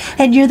are,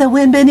 and you're the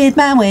wind beneath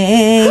my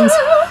wings.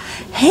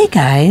 Hey,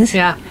 guys.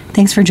 Yeah.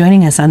 Thanks for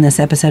joining us on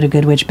this episode of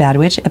Good Witch, Bad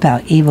Witch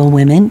about evil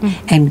women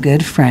and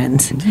good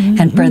friends.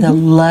 And for the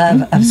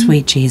love of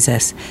sweet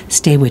Jesus,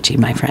 stay witchy,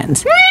 my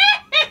friends.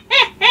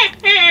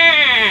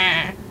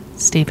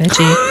 Stay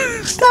bitchy.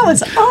 That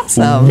was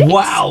awesome.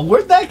 Wow,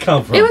 where'd that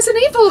come from? It was an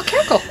evil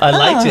cackle. I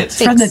liked it.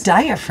 From the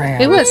diaphragm.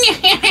 It was.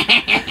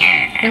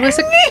 It was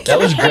a. That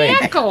was great.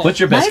 cackle. What's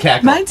your best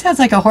cackle? Mine sounds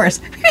like a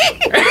horse.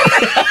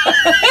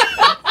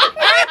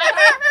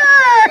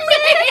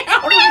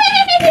 meow.